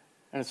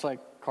 And it's like,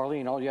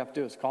 Carlene, all you have to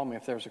do is call me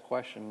if there's a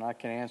question, and I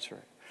can answer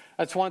it.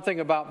 That's one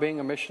thing about being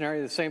a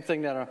missionary. The same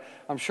thing that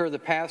I'm sure the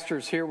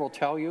pastors here will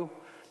tell you.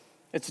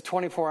 It's a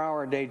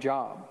 24-hour-a-day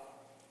job.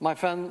 My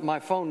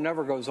phone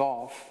never goes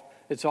off.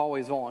 It's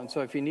always on.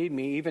 So if you need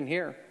me, even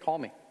here, call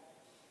me.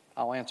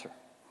 I'll answer.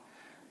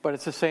 But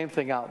it's the same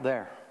thing out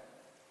there.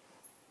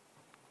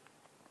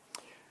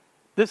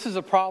 This is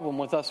a problem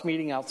with us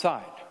meeting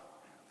outside.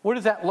 What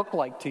does that look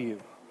like to you?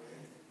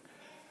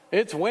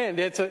 It's wind.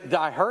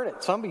 I heard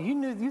it.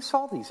 You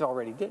saw these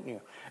already, didn't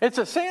you? It's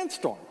a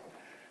sandstorm.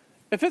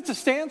 If it's a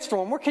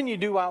sandstorm, what can you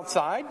do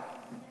outside?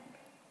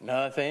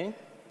 Nothing.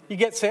 You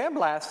get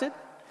sandblasted,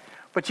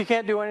 but you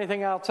can't do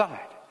anything outside.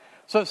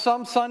 So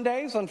some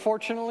Sundays,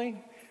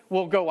 unfortunately,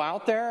 we'll go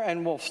out there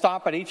and we'll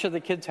stop at each of the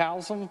kids'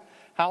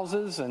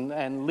 houses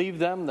and leave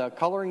them the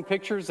coloring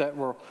pictures that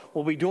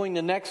we'll be doing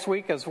the next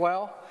week as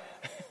well.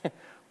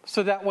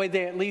 So that way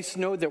they at least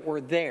know that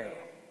we're there.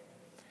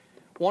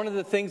 One of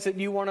the things that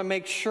you want to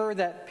make sure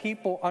that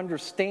people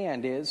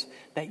understand is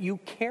that you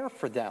care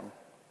for them,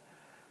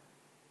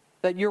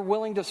 that you're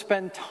willing to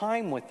spend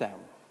time with them,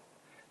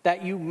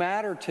 that you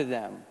matter to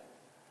them.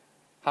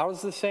 How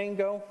does the saying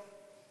go?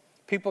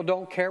 People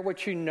don't care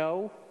what you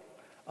know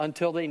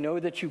until they know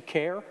that you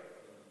care.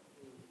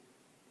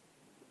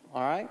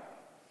 All right?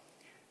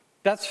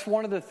 That's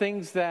one of the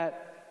things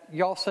that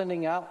y'all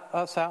sending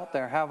us out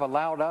there have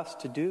allowed us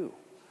to do.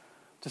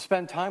 To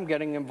spend time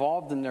getting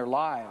involved in their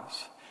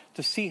lives.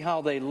 To see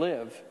how they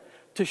live.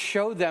 To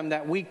show them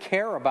that we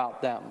care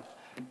about them.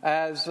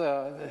 As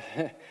the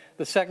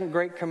second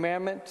great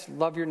commandment,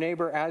 love your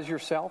neighbor as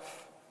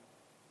yourself.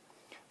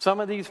 Some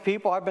of these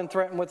people, I've been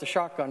threatened with a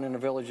shotgun in the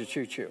village of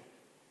Choo Choo.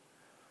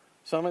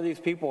 Some of these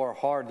people are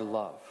hard to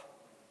love.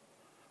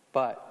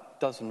 But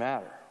it doesn't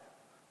matter.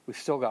 We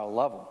still got to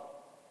love them.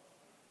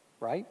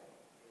 Right?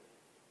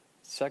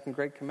 Second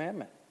great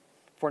commandment.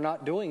 If we're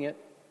not doing it,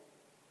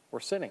 we're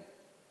sinning.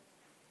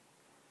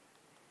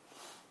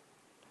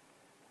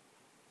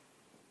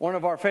 One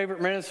of our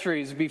favorite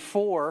ministries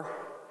before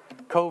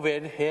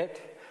COVID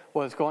hit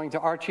was going to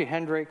Archie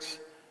Hendricks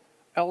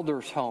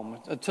Elders Home.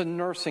 It's a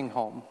nursing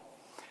home.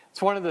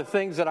 It's one of the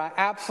things that I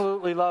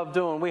absolutely love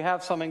doing. We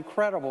have some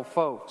incredible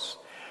folks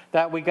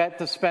that we get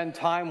to spend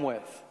time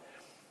with.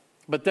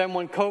 But then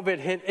when COVID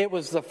hit, it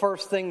was the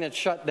first thing that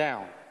shut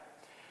down.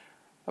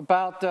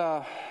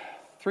 About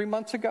 3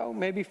 months ago,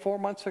 maybe 4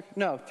 months ago,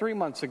 no, 3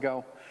 months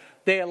ago,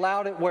 they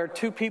allowed it where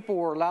 2 people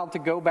were allowed to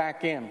go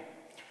back in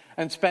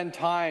and spend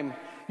time.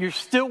 You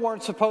still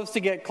weren't supposed to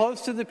get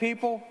close to the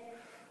people,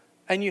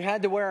 and you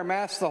had to wear a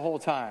mask the whole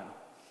time.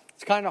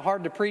 It's kind of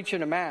hard to preach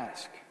in a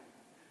mask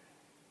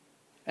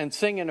and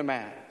sing in a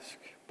mask,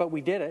 but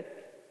we did it.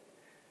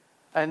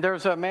 And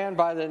there's a man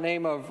by the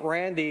name of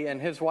Randy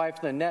and his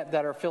wife Nanette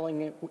that are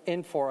filling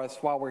in for us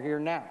while we're here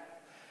now.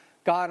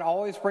 God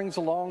always brings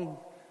along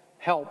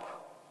help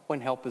when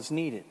help is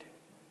needed.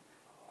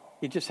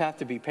 You just have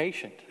to be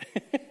patient.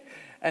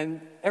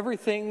 And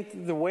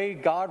everything, the way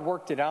God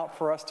worked it out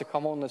for us to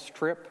come on this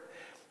trip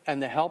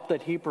and the help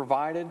that He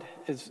provided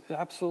is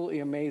absolutely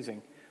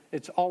amazing.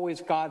 It's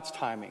always God's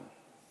timing,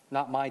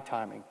 not my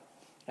timing.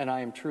 And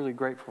I am truly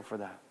grateful for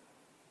that.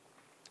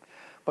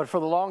 But for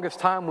the longest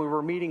time, we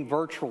were meeting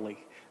virtually.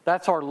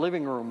 That's our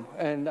living room,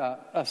 and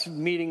us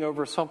meeting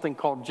over something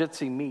called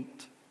Jitsi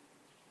Meet.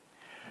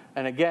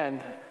 And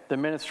again, the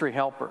ministry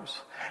helpers.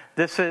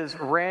 This is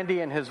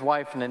Randy and his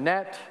wife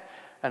Nanette,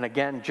 and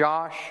again,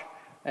 Josh.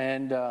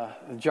 And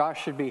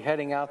Josh should be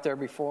heading out there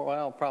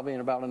probably in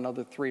about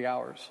another 3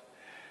 hours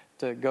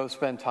to go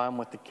spend time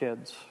with the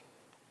kids.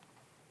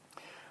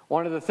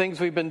 One of the things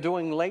we've been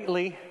doing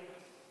lately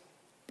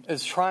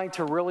is trying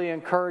to really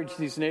encourage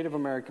these Native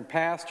American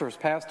pastors.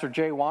 Pastor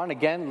Jay Wan,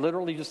 again,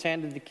 literally just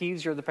handed the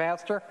keys. You're the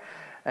pastor.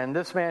 And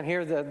this man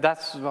here,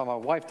 that's my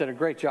wife did a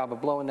great job of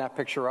blowing that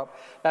picture up.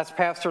 That's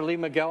Pastor Lee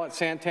Miguel at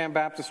Santan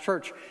Baptist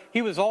Church.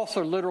 He was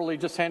also literally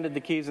just handed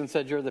the keys and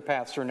said, "You're the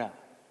pastor now."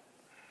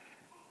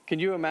 Can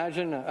you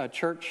imagine a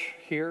church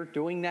here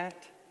doing that?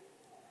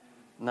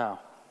 No.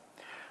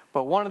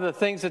 But one of the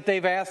things that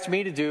they've asked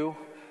me to do,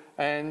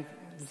 and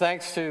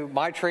thanks to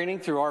my training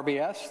through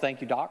RBS,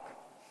 thank you, Doc.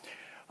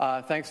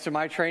 Thanks to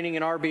my training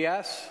in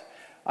RBS,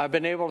 I've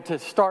been able to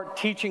start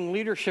teaching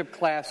leadership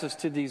classes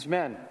to these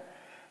men.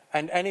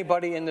 And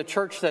anybody in the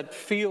church that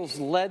feels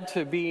led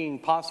to being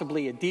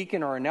possibly a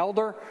deacon or an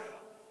elder,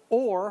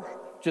 or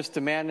just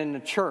a man in the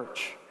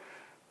church.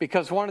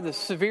 Because one of the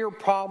severe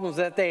problems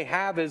that they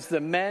have is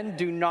the men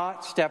do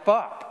not step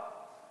up.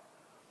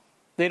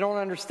 They don't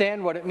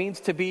understand what it means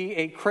to be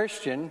a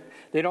Christian.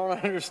 They don't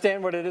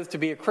understand what it is to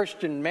be a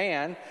Christian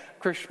man,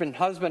 Christian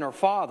husband or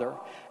father,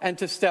 and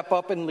to step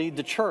up and lead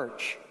the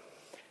church.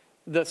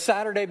 The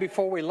Saturday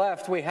before we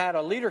left, we had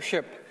a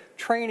leadership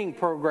training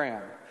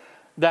program.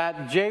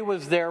 that Jay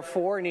was there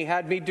for, and he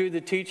had me do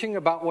the teaching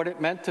about what it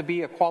meant to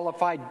be a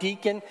qualified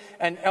deacon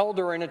and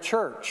elder in a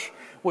church.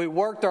 We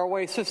worked our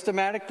way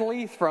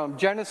systematically from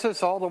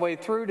Genesis all the way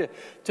through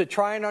to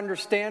try and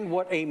understand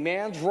what a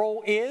man's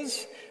role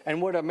is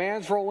and what a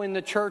man's role in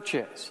the church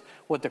is,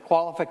 what the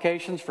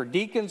qualifications for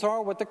deacons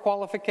are, what the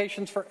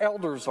qualifications for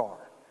elders are.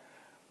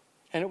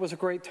 And it was a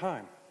great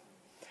time.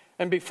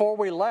 And before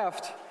we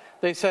left,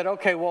 they said,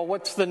 okay, well,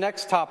 what's the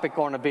next topic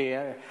going to be?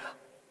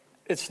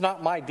 It's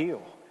not my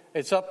deal.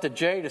 It's up to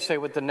Jay to say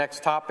what the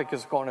next topic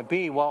is going to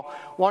be. Well,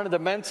 one of the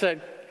men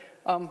said,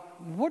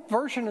 what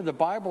version of the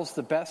Bible is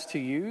the best to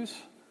use?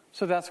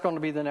 So that's going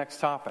to be the next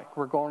topic.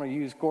 We're going to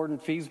use Gordon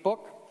Fee's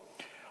book.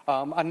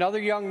 Another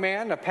young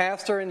man, a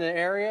pastor in the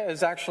area,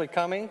 is actually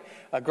coming,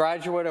 a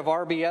graduate of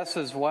RBS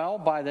as well,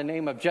 by the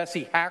name of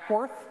Jesse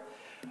Hackworth.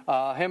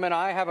 Him and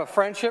I have a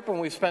friendship, and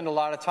we spend a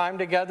lot of time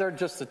together,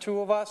 just the two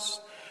of us.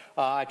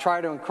 I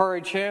try to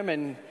encourage him,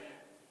 and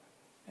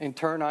in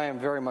turn, I am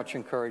very much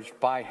encouraged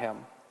by him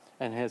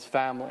and his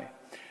family.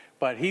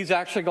 But he's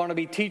actually going to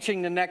be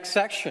teaching the next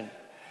section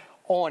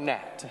on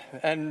that.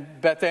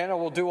 And Beth Anna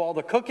will do all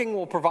the cooking,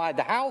 will provide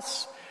the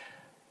house,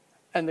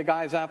 and the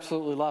guys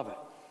absolutely love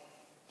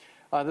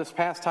it. This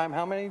past time,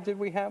 how many did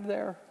we have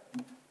there?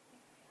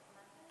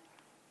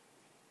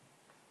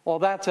 Well,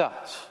 that's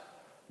us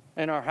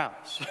in our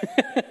house.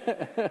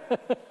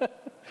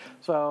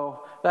 So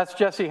that's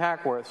Jesse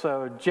Hackworth.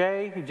 So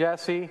Jay,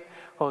 Jesse,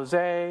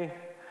 Jose,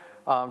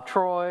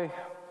 Troy,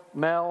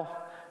 Mel.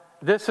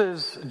 This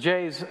is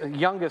Jay's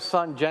youngest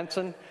son,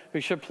 Jensen,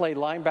 who should play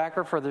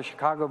linebacker for the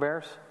Chicago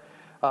Bears.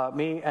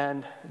 Me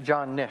and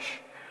John Nish.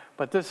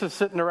 But this is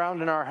sitting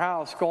around in our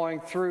house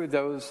going through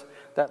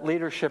that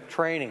leadership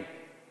training.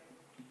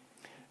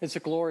 It's a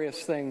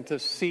glorious thing to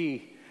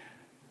see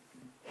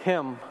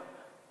him.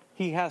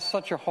 He has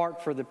such a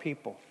heart for the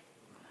people.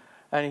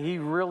 And he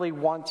really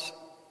wants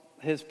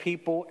his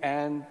people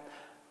and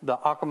the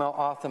Akimel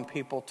Otham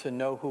people to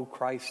know who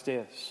Christ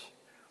is.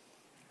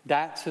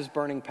 That's his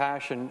burning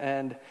passion.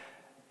 And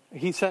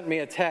he sent me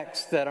a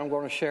text that I'm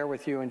going to share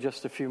with you in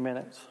just a few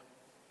minutes.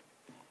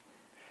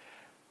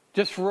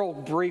 Just real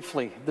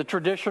briefly, the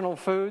traditional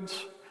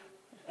foods,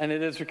 and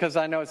it is because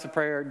I know it's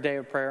a day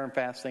of prayer and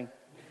fasting.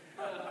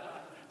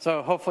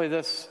 So hopefully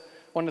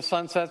when the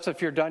sun sets,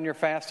 if you're done your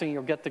fasting,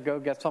 you'll get to go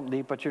get something to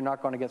eat, but you're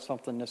not going to get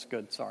something this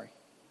good, sorry.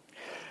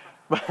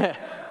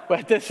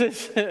 But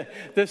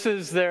this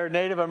is their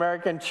Native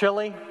American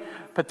chili,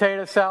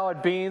 potato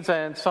salad, beans,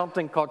 and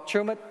something called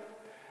chumit.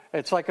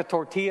 It's like a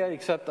tortilla,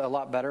 except a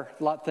lot better,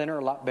 a lot thinner,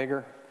 a lot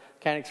bigger.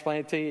 Can't explain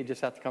it to you. You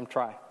just have to come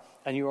try.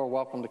 And you are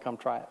welcome to come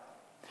try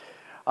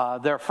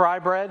it. Their fry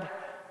bread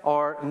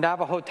or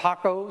Navajo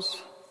tacos.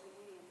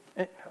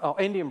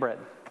 Indian bread.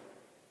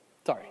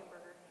 Sorry.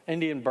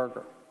 Indian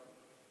burger.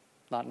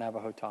 Not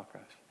Navajo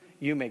tacos.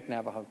 You make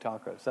Navajo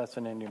tacos. That's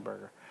an Indian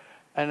burger.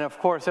 And, of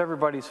course,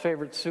 everybody's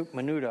favorite soup,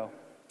 menudo.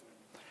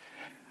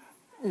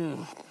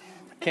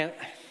 I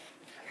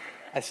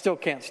still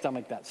can't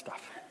stomach that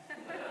stuff.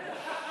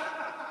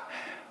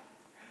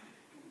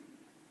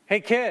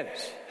 Hey,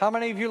 kids, how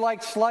many of you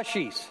like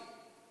slushies?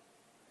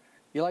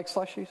 You like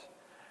slushies?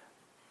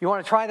 You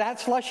want to try that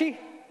slushie?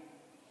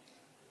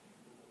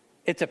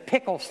 It's a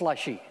pickle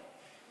slushie.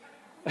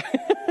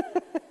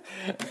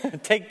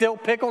 Take dill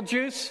pickle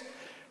juice,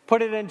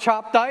 put it in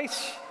chopped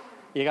ice,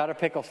 you got a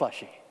pickle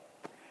slushie.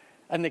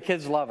 And the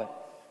kids love it.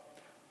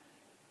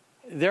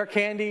 Their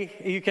candy,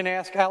 you can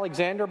ask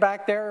Alexander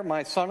back there,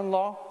 my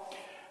son-in-law.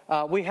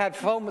 We had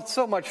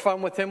so much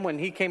fun with him when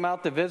he came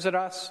out to visit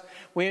us.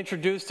 We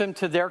introduced him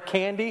to their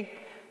candy,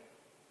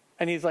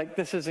 and he's like,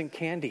 this isn't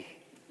candy.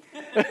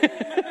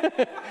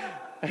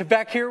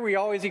 Back here, we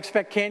always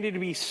expect candy to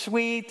be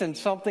sweet and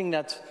something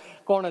that's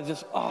going to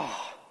just,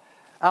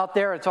 Out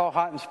there, it's all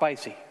hot and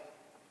spicy,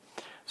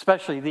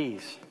 especially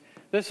these.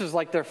 This is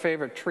like their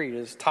favorite treat,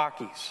 is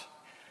Takis,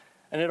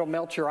 and it'll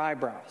melt your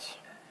eyebrows.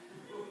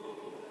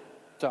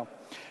 So,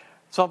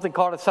 something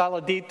called a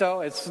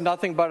saladito. It's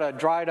nothing but a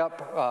dried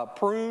up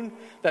prune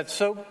that's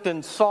soaked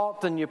in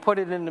salt, and you put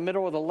it in the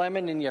middle of the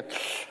lemon, and you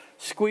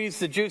squeeze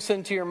the juice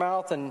into your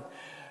mouth, and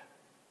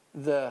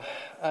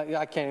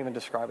I can't even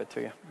describe it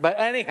to you.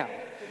 But anyhow,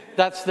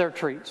 that's their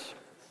treats.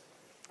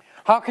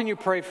 How can you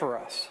pray for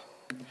us?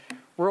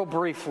 Real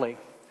briefly,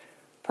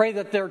 pray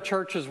that their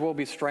churches will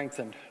be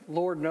strengthened.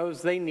 Lord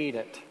knows they need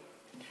it.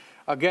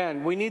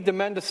 Again, we need the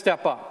men to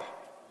step up.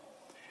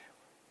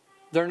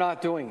 They're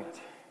not doing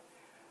it.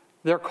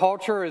 Their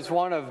culture is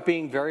one of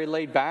being very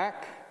laid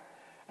back,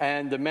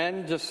 and the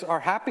men just are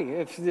happy.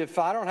 If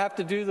I don't have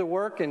to do the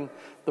work and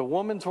the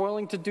woman's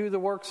willing to do the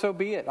work, so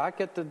be it. I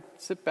get to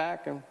sit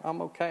back and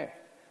I'm okay.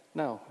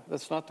 No,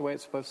 that's not the way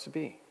it's supposed to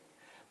be.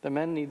 The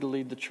men need to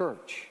lead the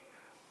church.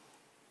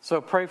 So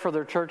pray for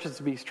their churches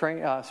to be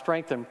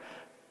strengthened.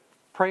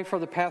 Pray for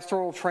the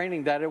pastoral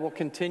training, that it will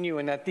continue,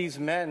 and that these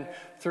men,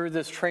 through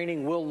this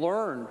training, will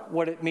learn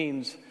what it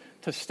means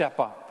to step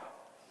up.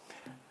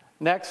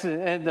 Next,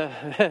 in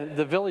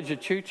the village of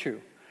Choo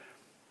Choo,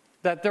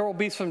 that there will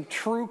be some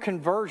true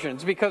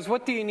conversions. Because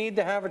what do you need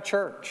to have a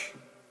church?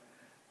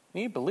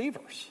 We need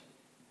believers.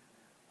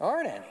 There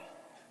aren't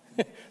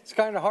any. It's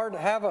kind of hard to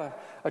have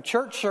a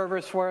church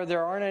service where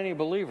there aren't any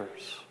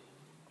believers.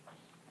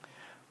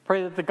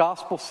 Pray that the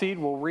gospel seed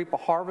will reap a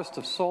harvest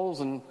of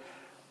souls, and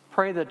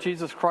pray that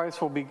Jesus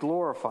Christ will be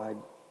glorified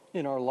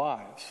in our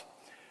lives.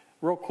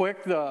 Real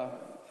quick, the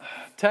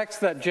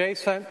text that Jay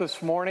sent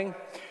this morning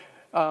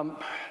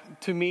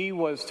to me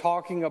was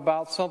talking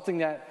about something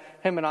that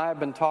him and I have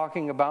been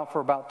talking about for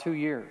about 2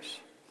 years.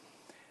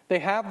 They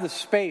have the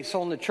space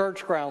on the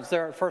church grounds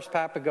there at First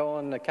Papago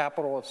in the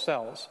capital of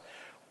Cells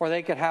where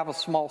they could have a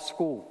small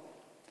school.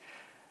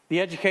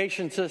 The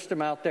education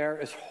system out there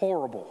is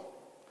horrible.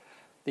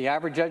 The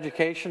average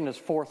education is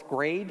 4th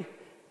grade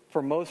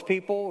for most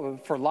people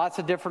for lots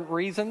of different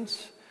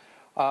reasons.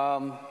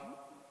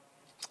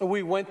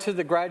 We went to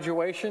the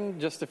graduation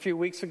just a few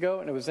weeks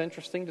ago, and it was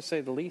interesting to say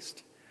the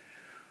least.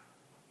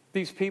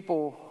 These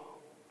people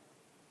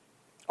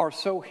are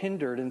so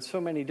hindered in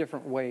so many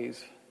different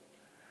ways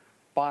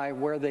by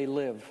where they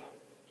live.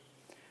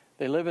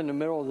 They live in the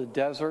middle of the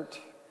desert,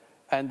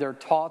 and they're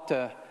taught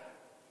to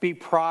be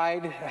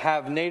pride,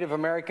 have Native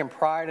American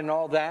pride and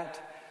all that.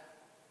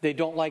 They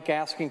don't like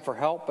asking for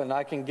help, and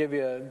I can give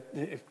you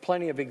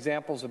plenty of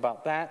examples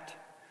about that.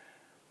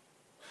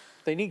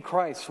 They need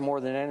Christ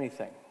more than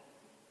anything.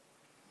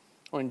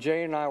 When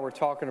Jay and I were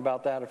talking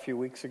about that a few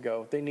weeks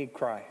ago, they need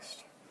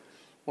Christ.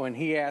 When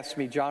he asked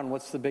me, John,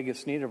 what's the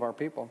biggest need of our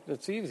people?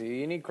 It's easy.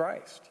 You need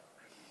Christ.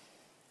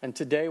 And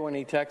today when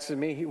he texted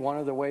me, one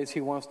of the ways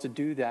he wants to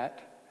do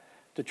that,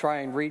 to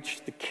try and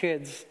reach the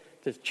kids,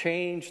 to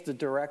change the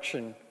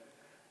direction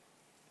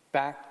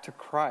back to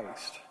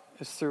Christ,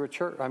 is through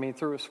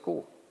through a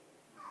school.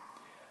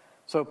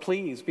 So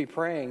please be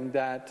praying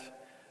that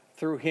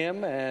through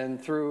him and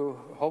through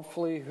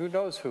hopefully who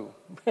knows who,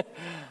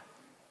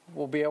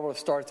 we'll be able to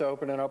start to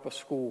open up a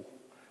school.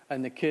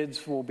 And the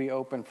kids will be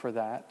open for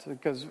that.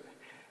 Because,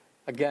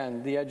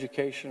 again, the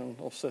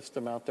educational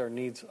system out there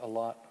needs a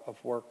lot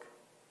of work.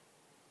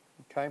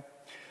 Okay?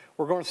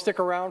 We're going to stick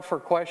around for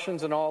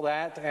questions and all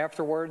that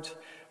afterwards.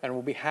 And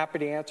we'll be happy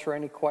to answer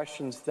any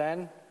questions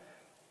then.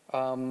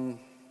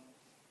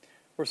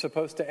 We're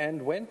supposed to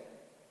end when?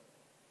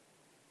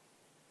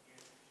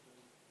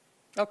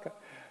 Okay.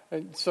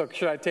 So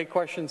should I take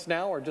questions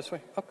now or just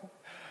wait? Okay.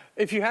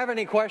 If you have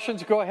any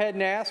questions, go ahead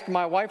and ask.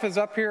 My wife is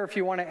up here if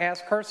you want to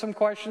ask her some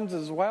questions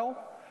as well.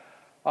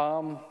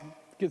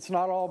 It's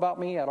not all about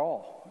me at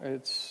all.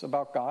 It's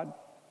about God.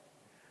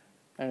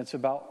 And it's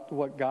about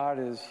what God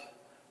is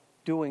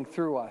doing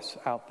through us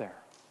out there.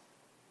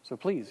 So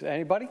please,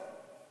 anybody?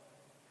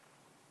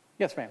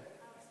 Yes, ma'am.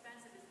 How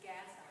expensive is gas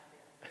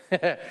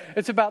out there?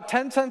 It's about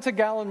 10 cents a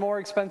gallon more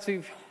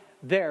expensive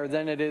there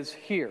than it is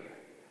here.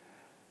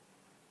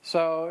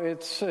 So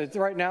it's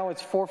right now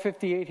it's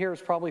 $4.58 here.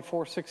 It's probably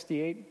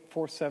 $4.68,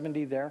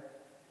 $4.70 there.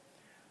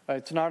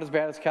 It's not as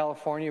bad as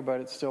California, but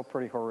it's still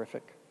pretty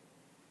horrific.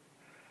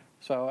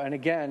 So, and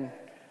again,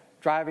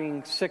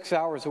 driving 6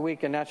 hours a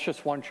week, and that's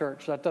just one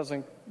church. That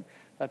doesn't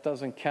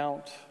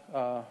count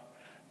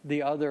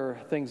the other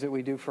things that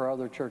we do for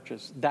other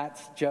churches.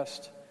 That's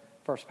just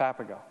First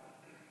Papago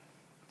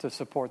to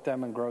support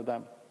them and grow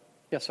them.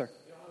 Yes, sir.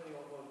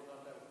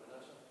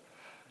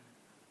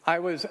 I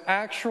was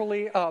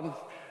actually.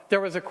 There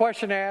was a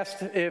question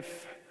asked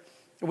if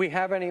we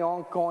have any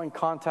ongoing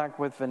contact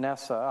with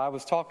Vanessa. I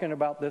was talking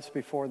about this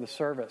before the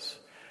service.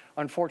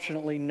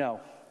 Unfortunately,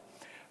 no.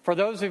 For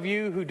those of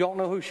you who don't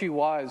know who she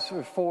was,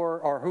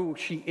 or who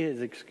she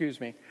is,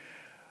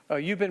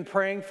 you've been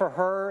praying for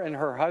her and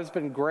her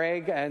husband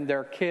Greg and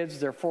their kids,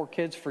 their 4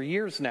 kids, for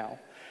years now.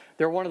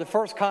 They're one of the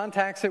first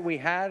contacts that we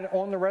had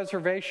on the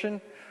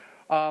reservation.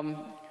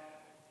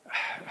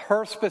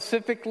 Her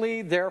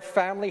specifically, their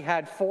family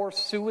had 4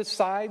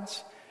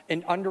 suicides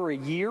in under a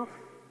year.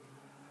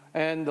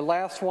 And the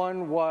last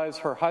one was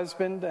her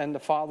husband and the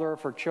father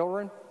of her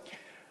children.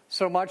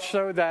 So much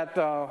so that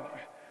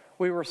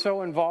we were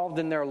so involved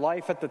in their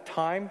life at the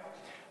time,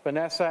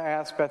 Vanessa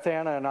asked Beth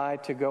Anna and I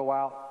to go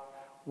out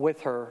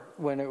with her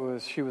when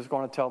she was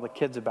going to tell the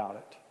kids about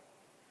it.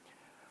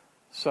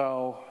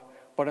 So,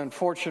 but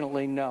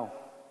unfortunately, no.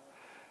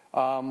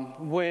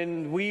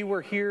 When we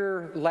were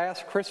here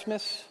last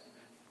Christmas,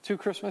 2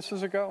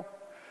 Christmases ago,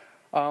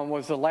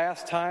 was the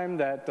last time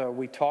that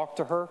we talked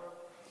to her.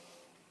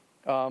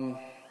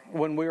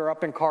 When we were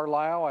up in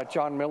Carlisle at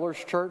John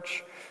Miller's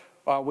church,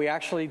 we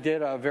actually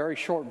did a very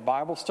short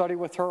Bible study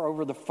with her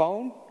over the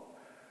phone.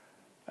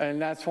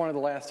 And that's one of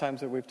the last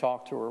times that we've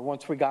talked to her.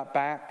 Once we got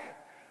back,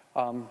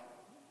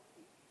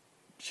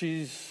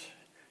 she's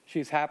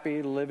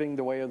happy living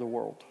the way of the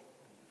world.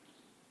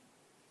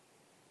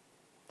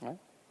 All right.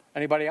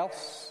 Anybody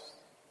else?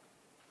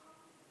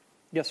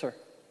 Yes, sir.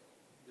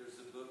 There's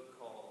a book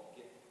called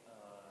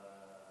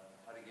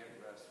How to Get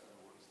Rest When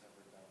the Work's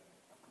Never Done.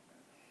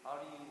 How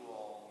do you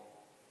all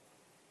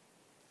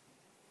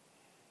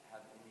how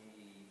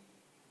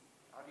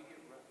do you get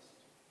rest?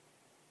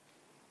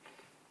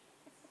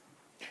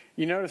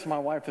 You notice my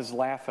wife is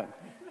laughing,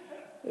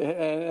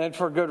 and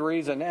for good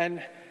reason.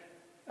 And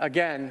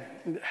again,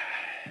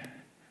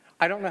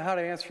 I don't know how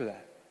to answer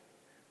that.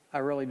 I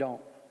really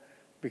don't,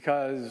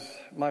 because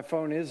my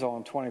phone is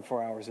on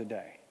 24 hours a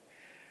day.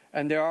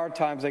 And there are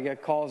times I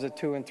get calls at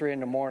 2 and 3 in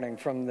the morning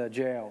from the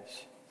jails,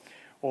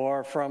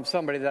 or from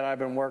somebody that I've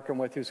been working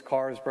with whose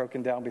car is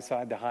broken down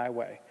beside the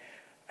highway,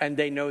 and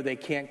they know they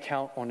can't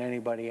count on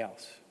anybody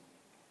else.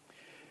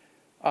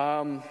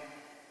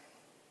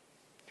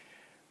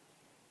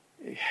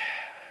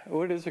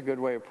 What is a good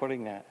way of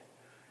putting that?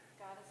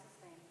 God is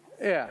sustaining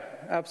us. Yeah,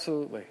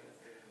 absolutely.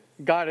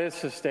 God is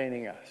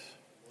sustaining us.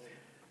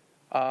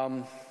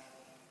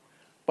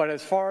 But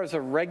as far as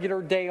a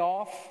regular day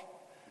off,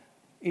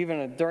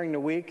 even during the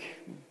week,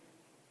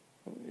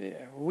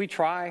 we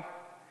try.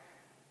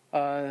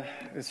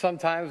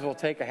 Sometimes we'll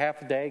take a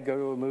half a day, go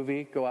to a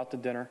movie, go out to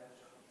dinner.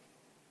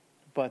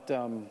 But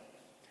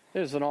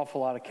there's an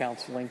awful lot of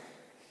counseling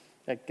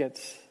that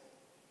gets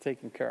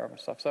taken care of and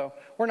stuff. So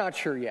we're not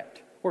sure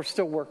yet. We're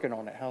still working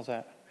on it. How's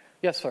that?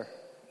 Yes, sir.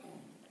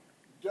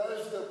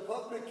 Does the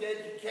public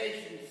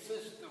education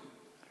system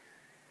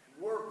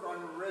work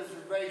on the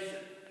reservation?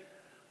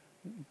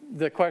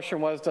 The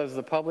question was, does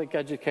the public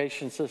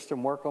education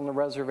system work on the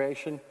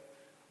reservation?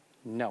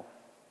 No.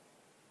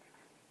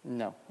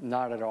 No,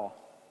 not at all.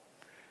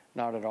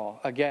 Not at all.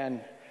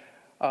 Again,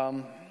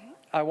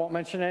 I won't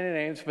mention any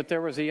names, but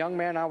there was a young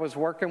man I was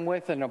working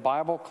with in a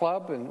Bible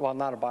club,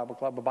 not a Bible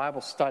club, a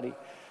Bible study,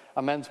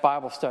 a men's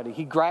Bible study.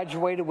 He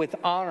graduated with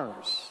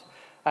honors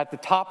at the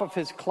top of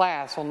his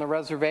class on the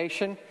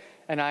reservation,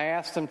 and I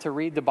asked him to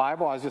read the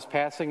Bible. I was just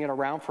passing it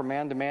around from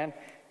man to man.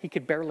 He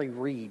could barely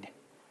read,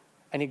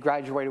 and he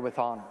graduated with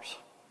honors.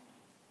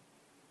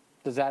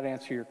 Does that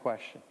answer your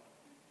question?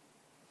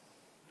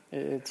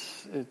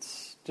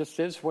 It's just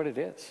is what it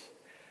is.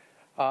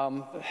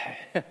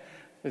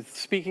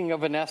 Speaking of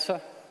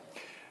Vanessa,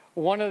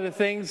 one of the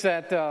things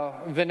that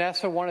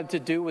Vanessa wanted to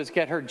do was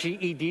get her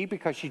GED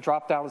because she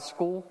dropped out of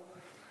school.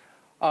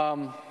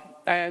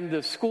 And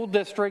the school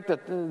district,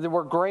 they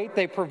were great.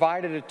 They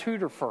provided a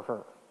tutor for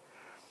her.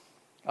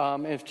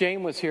 If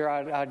Jane was here,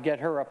 I'd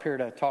get her up here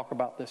to talk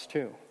about this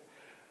too.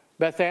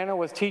 Beth Anna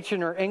was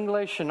teaching her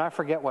English, and I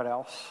forget what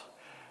else,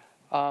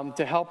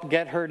 to help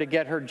get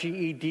her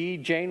GED.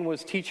 Jane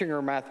was teaching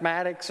her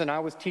mathematics, and I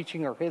was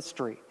teaching her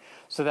history,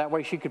 so that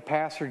way she could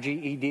pass her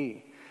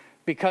GED.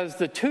 Because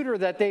the tutor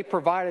that they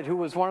provided, who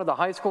was one of the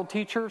high school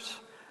teachers,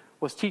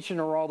 was teaching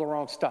her all the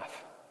wrong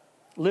stuff,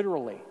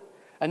 literally.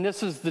 And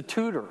this is the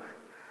tutor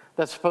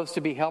that's supposed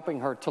to be helping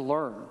her to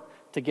learn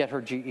to get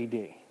her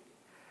GED.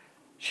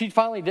 She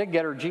finally did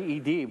get her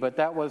GED, but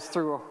that was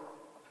through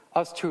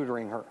us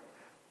tutoring her.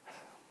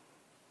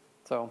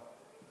 So,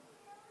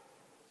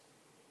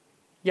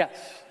 yes.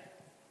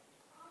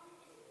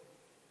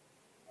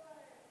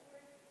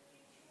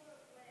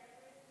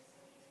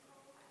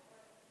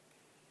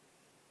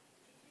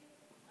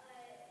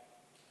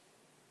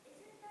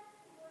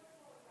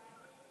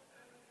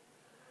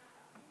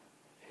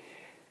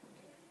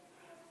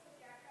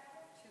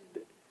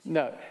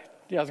 No,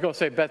 I was going to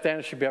say Beth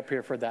Anna should be up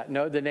here for that.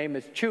 No, the name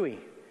is Chewy.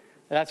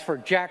 That's for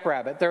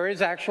Jackrabbit. There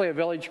is actually a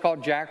village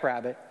called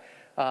Jackrabbit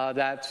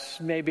that's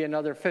maybe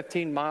another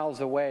 15 miles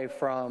away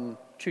from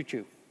Choo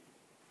Choo.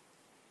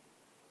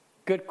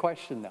 Good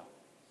question, though.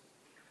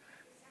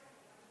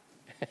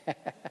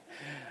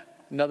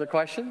 Another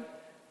question?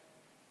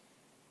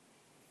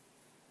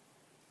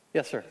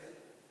 Yes, sir.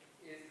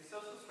 Is the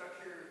social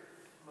structure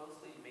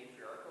mostly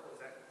matriarchal? Is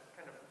that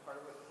kind of part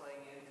of what's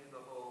playing into the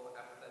whole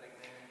apathetic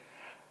man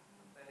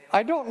dynamic?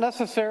 I don't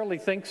necessarily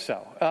think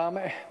so.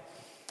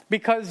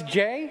 Because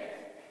Jay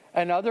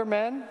and other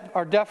men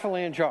are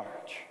definitely in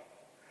charge.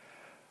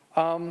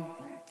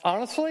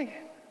 Honestly,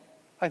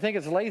 I think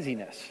it's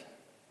laziness.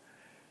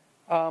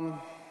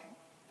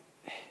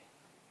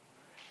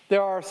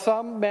 There are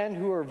some men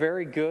who are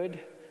very good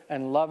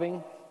and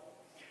loving,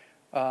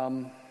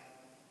 and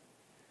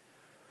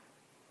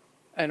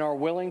are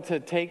willing to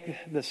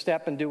take the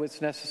step and do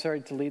what's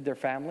necessary to lead their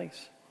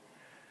families.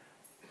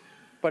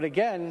 But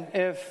again,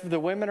 if the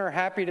women are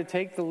happy to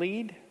take the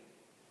lead,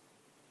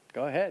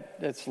 go ahead.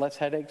 It's less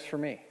headaches for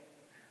me.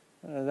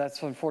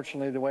 That's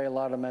unfortunately the way a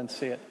lot of men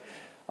see it.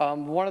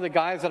 One of the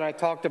guys that I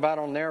talked about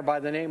on there by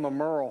the name of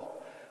Merle.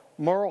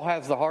 Merle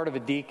has the heart of a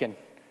deacon.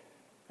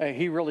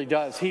 He really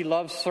does. He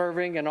loves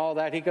serving and all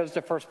that. He goes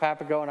to First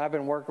Papago, and I've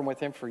been working with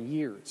him for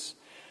years,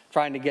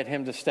 trying to get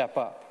him to step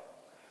up.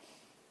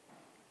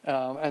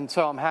 And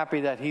so I'm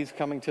happy that he's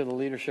coming to the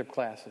leadership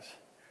classes.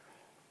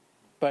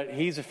 But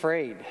he's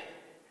afraid.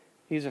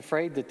 He's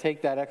afraid to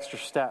take that extra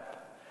step.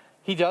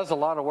 He does a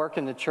lot of work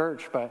in the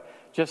church, but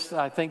just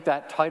I think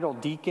that title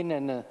deacon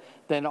and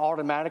then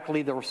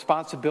automatically the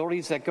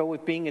responsibilities that go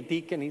with being a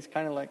deacon, he's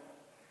kind of like,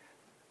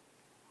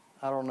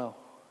 I don't know.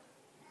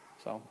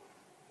 So,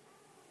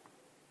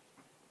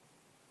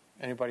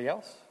 anybody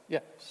else?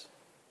 Yes.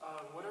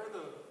 What are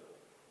the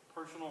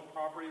personal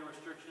property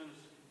restrictions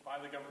by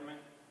the government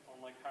on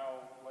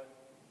what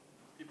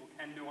people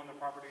can do on their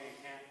property and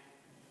can't?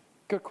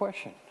 Good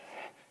question.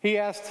 He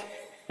asked,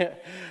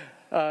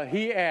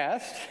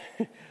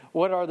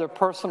 what are the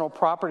personal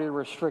property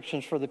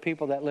restrictions for the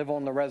people that live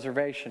on the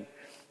reservation?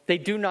 They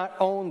do not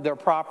own their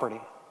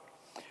property.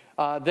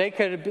 They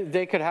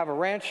could have a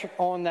ranch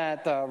on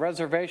that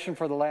reservation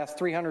for the last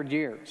 300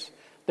 years.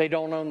 They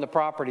don't own the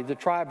property. The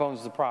tribe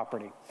owns the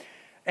property.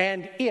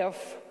 And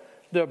if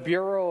the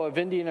Bureau of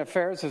Indian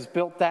Affairs has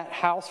built that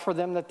house for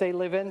them that they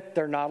live in,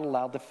 they're not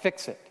allowed to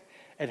fix it.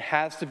 It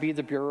has to be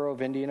the Bureau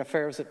of Indian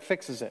Affairs that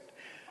fixes it.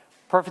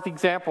 Perfect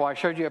example, I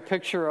showed you a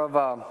picture of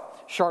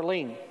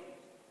Charlene.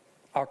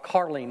 Or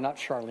Carlene, not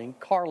Charlene,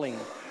 Carlene.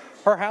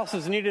 Her house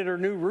has needed her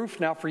new roof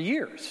now for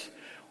years.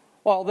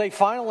 Well, they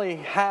finally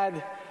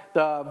had,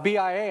 the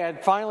BIA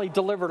had finally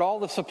delivered all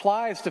the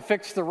supplies to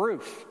fix the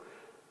roof.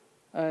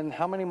 And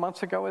how many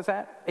months ago is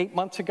that? 8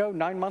 months ago,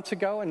 9 months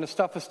ago, and the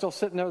stuff is still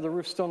sitting there, the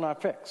roof's still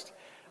not fixed.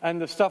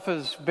 And the stuff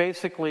is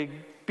basically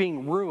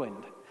being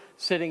ruined,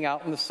 sitting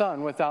out in the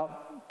sun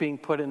without being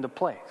put into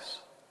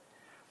place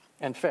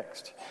and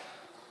fixed.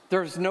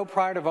 There's no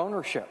pride of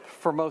ownership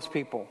for most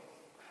people.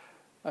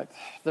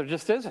 There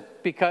just isn't,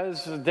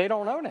 because they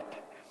don't own it.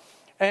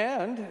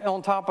 And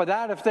on top of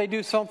that, if they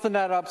do something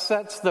that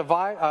upsets the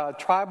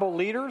tribal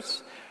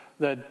leaders,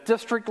 the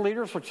district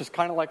leaders, which is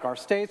kind of like our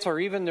states, or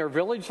even their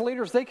village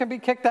leaders, they can be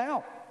kicked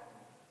out.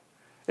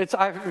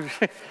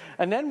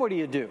 And then what do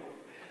you do?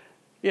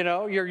 You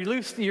know, you're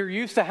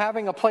used to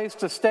having a place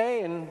to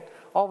stay, and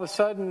all of a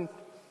sudden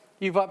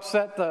you've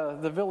upset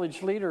the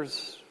village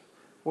leaders.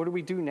 What do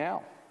we do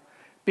now?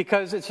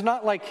 Because it's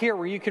not like here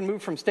where you can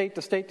move from state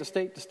to state to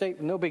state to state,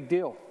 no big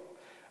deal.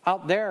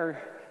 Out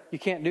there, you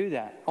can't do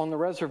that. On the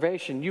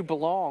reservation, you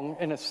belong,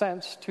 in a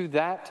sense, to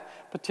that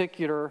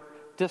particular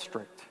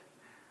district.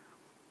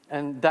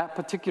 And that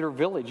particular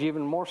village,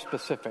 even more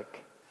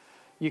specific.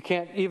 You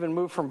can't even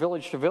move from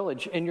village to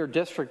village in your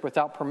district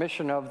without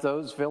permission of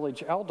those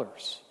village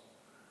elders.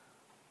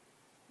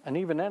 And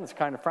even then, it's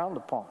kind of frowned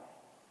upon.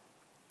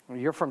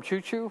 You're from Choo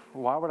Choo?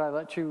 Why would I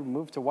let you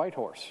move to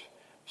Whitehorse?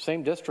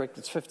 Same district,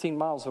 it's 15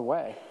 miles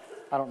away.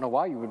 I don't know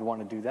why you would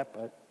want to do that,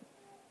 but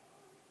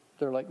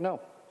they're like, no.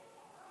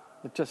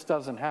 It just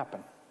doesn't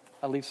happen.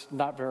 At least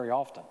not very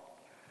often.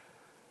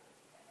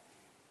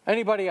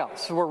 Anybody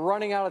else? We're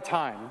running out of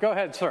time. Go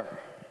ahead, sir.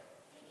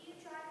 Did you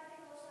try the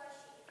pickle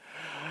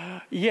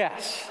slushy?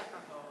 Yes.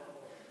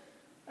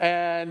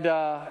 And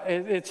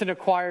it's an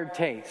acquired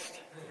taste.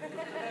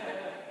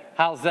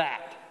 How's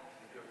that?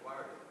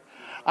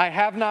 I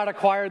have not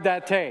acquired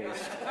that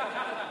taste.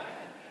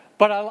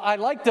 But I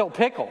like dill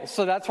pickles,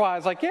 so that's why I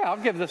was like, yeah, I'll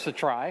give this a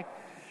try.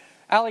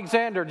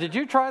 Alexander, did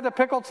you try the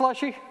pickled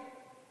slushy?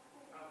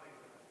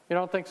 You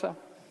don't think so?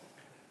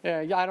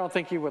 Yeah, I don't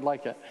think you would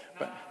like it.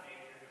 But.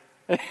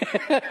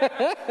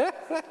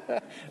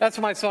 That's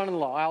my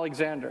son-in-law,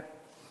 Alexander.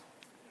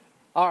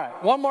 All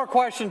right, one more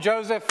question,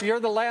 Joseph. You're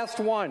the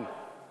last one. Would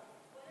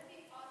it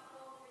be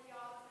possible for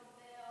y'all to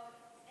build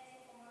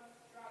any form of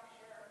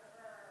structure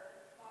for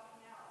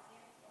walking out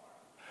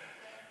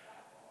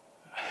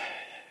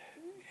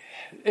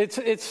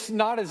sandstorm? It's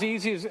not as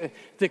easy as...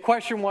 The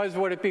question was,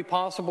 would it be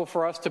possible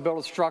for us to build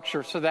a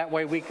structure so that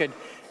way we could,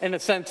 in a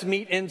sense,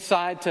 meet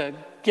inside to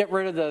get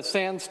rid of the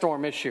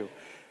sandstorm issue?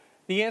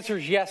 The answer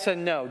is yes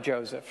and no,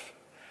 Joseph.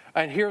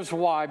 And here's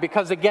why.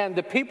 Because, again,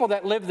 the people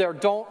that live there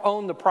don't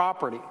own the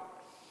property.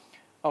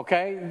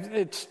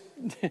 Okay?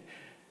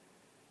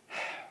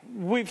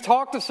 We've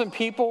talked to some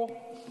people,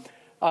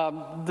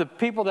 the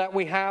people that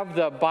we have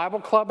the Bible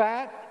club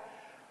at,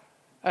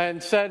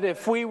 and said,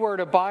 if we were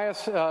to buy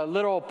a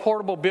little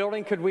portable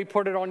building, could we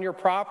put it on your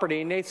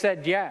property? And they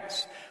said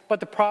yes.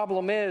 But the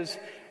problem is,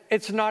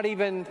 it's not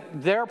even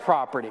their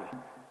property.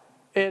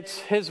 It's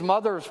his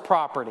mother's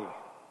property.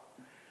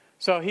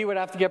 So he would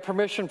have to get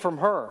permission from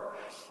her.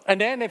 And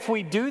then if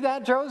we do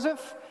that,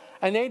 Joseph,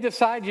 and they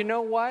decide, you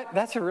know what,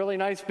 that's a really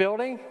nice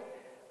building,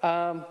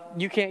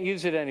 you can't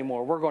use it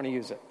anymore. We're going to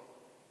use it.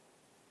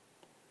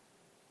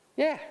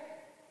 Yeah.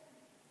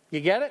 You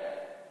get it?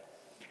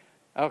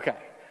 Okay.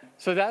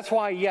 So that's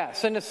why,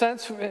 yes, in a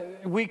sense,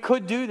 we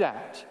could do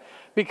that.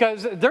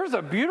 Because there's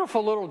a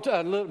beautiful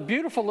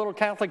little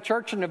Catholic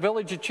church in the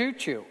village of Choo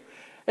Choo.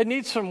 It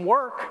needs some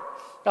work.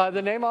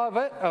 The name of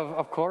it,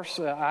 of course,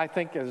 I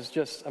think is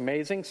just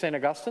amazing, St.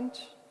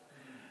 Augustine's.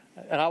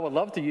 And I would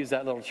love to use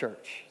that little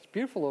church. It's a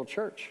beautiful little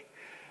church.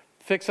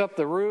 Fix up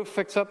the roof,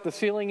 fix up the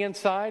ceiling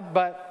inside,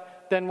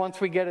 but then once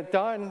we get it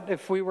done,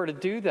 if we were to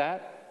do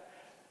that,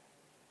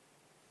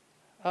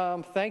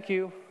 thank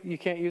you, you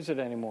can't use it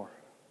anymore.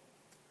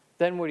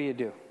 Then what do you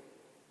do?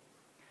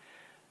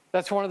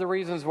 That's one of the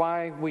reasons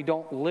why we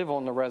don't live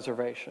on the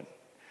reservation.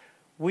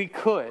 We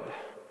could.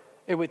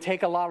 It would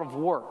take a lot of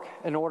work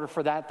in order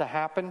for that to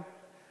happen.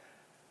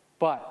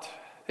 But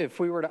if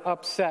we were to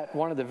upset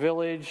one of the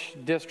village,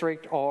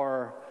 district,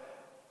 or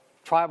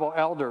tribal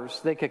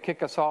elders, they could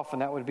kick us off,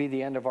 and that would be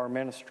the end of our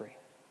ministry.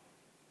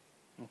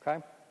 Okay?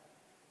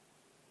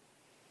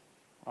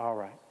 All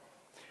right.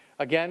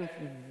 Again,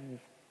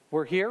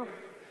 we're here.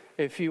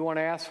 If you want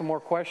to ask some more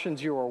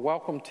questions, you are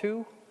welcome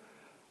to.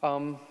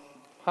 How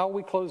are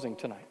we closing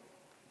tonight?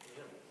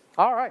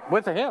 All right,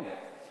 with a hymn.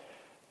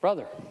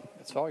 Brother,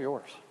 it's all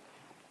yours.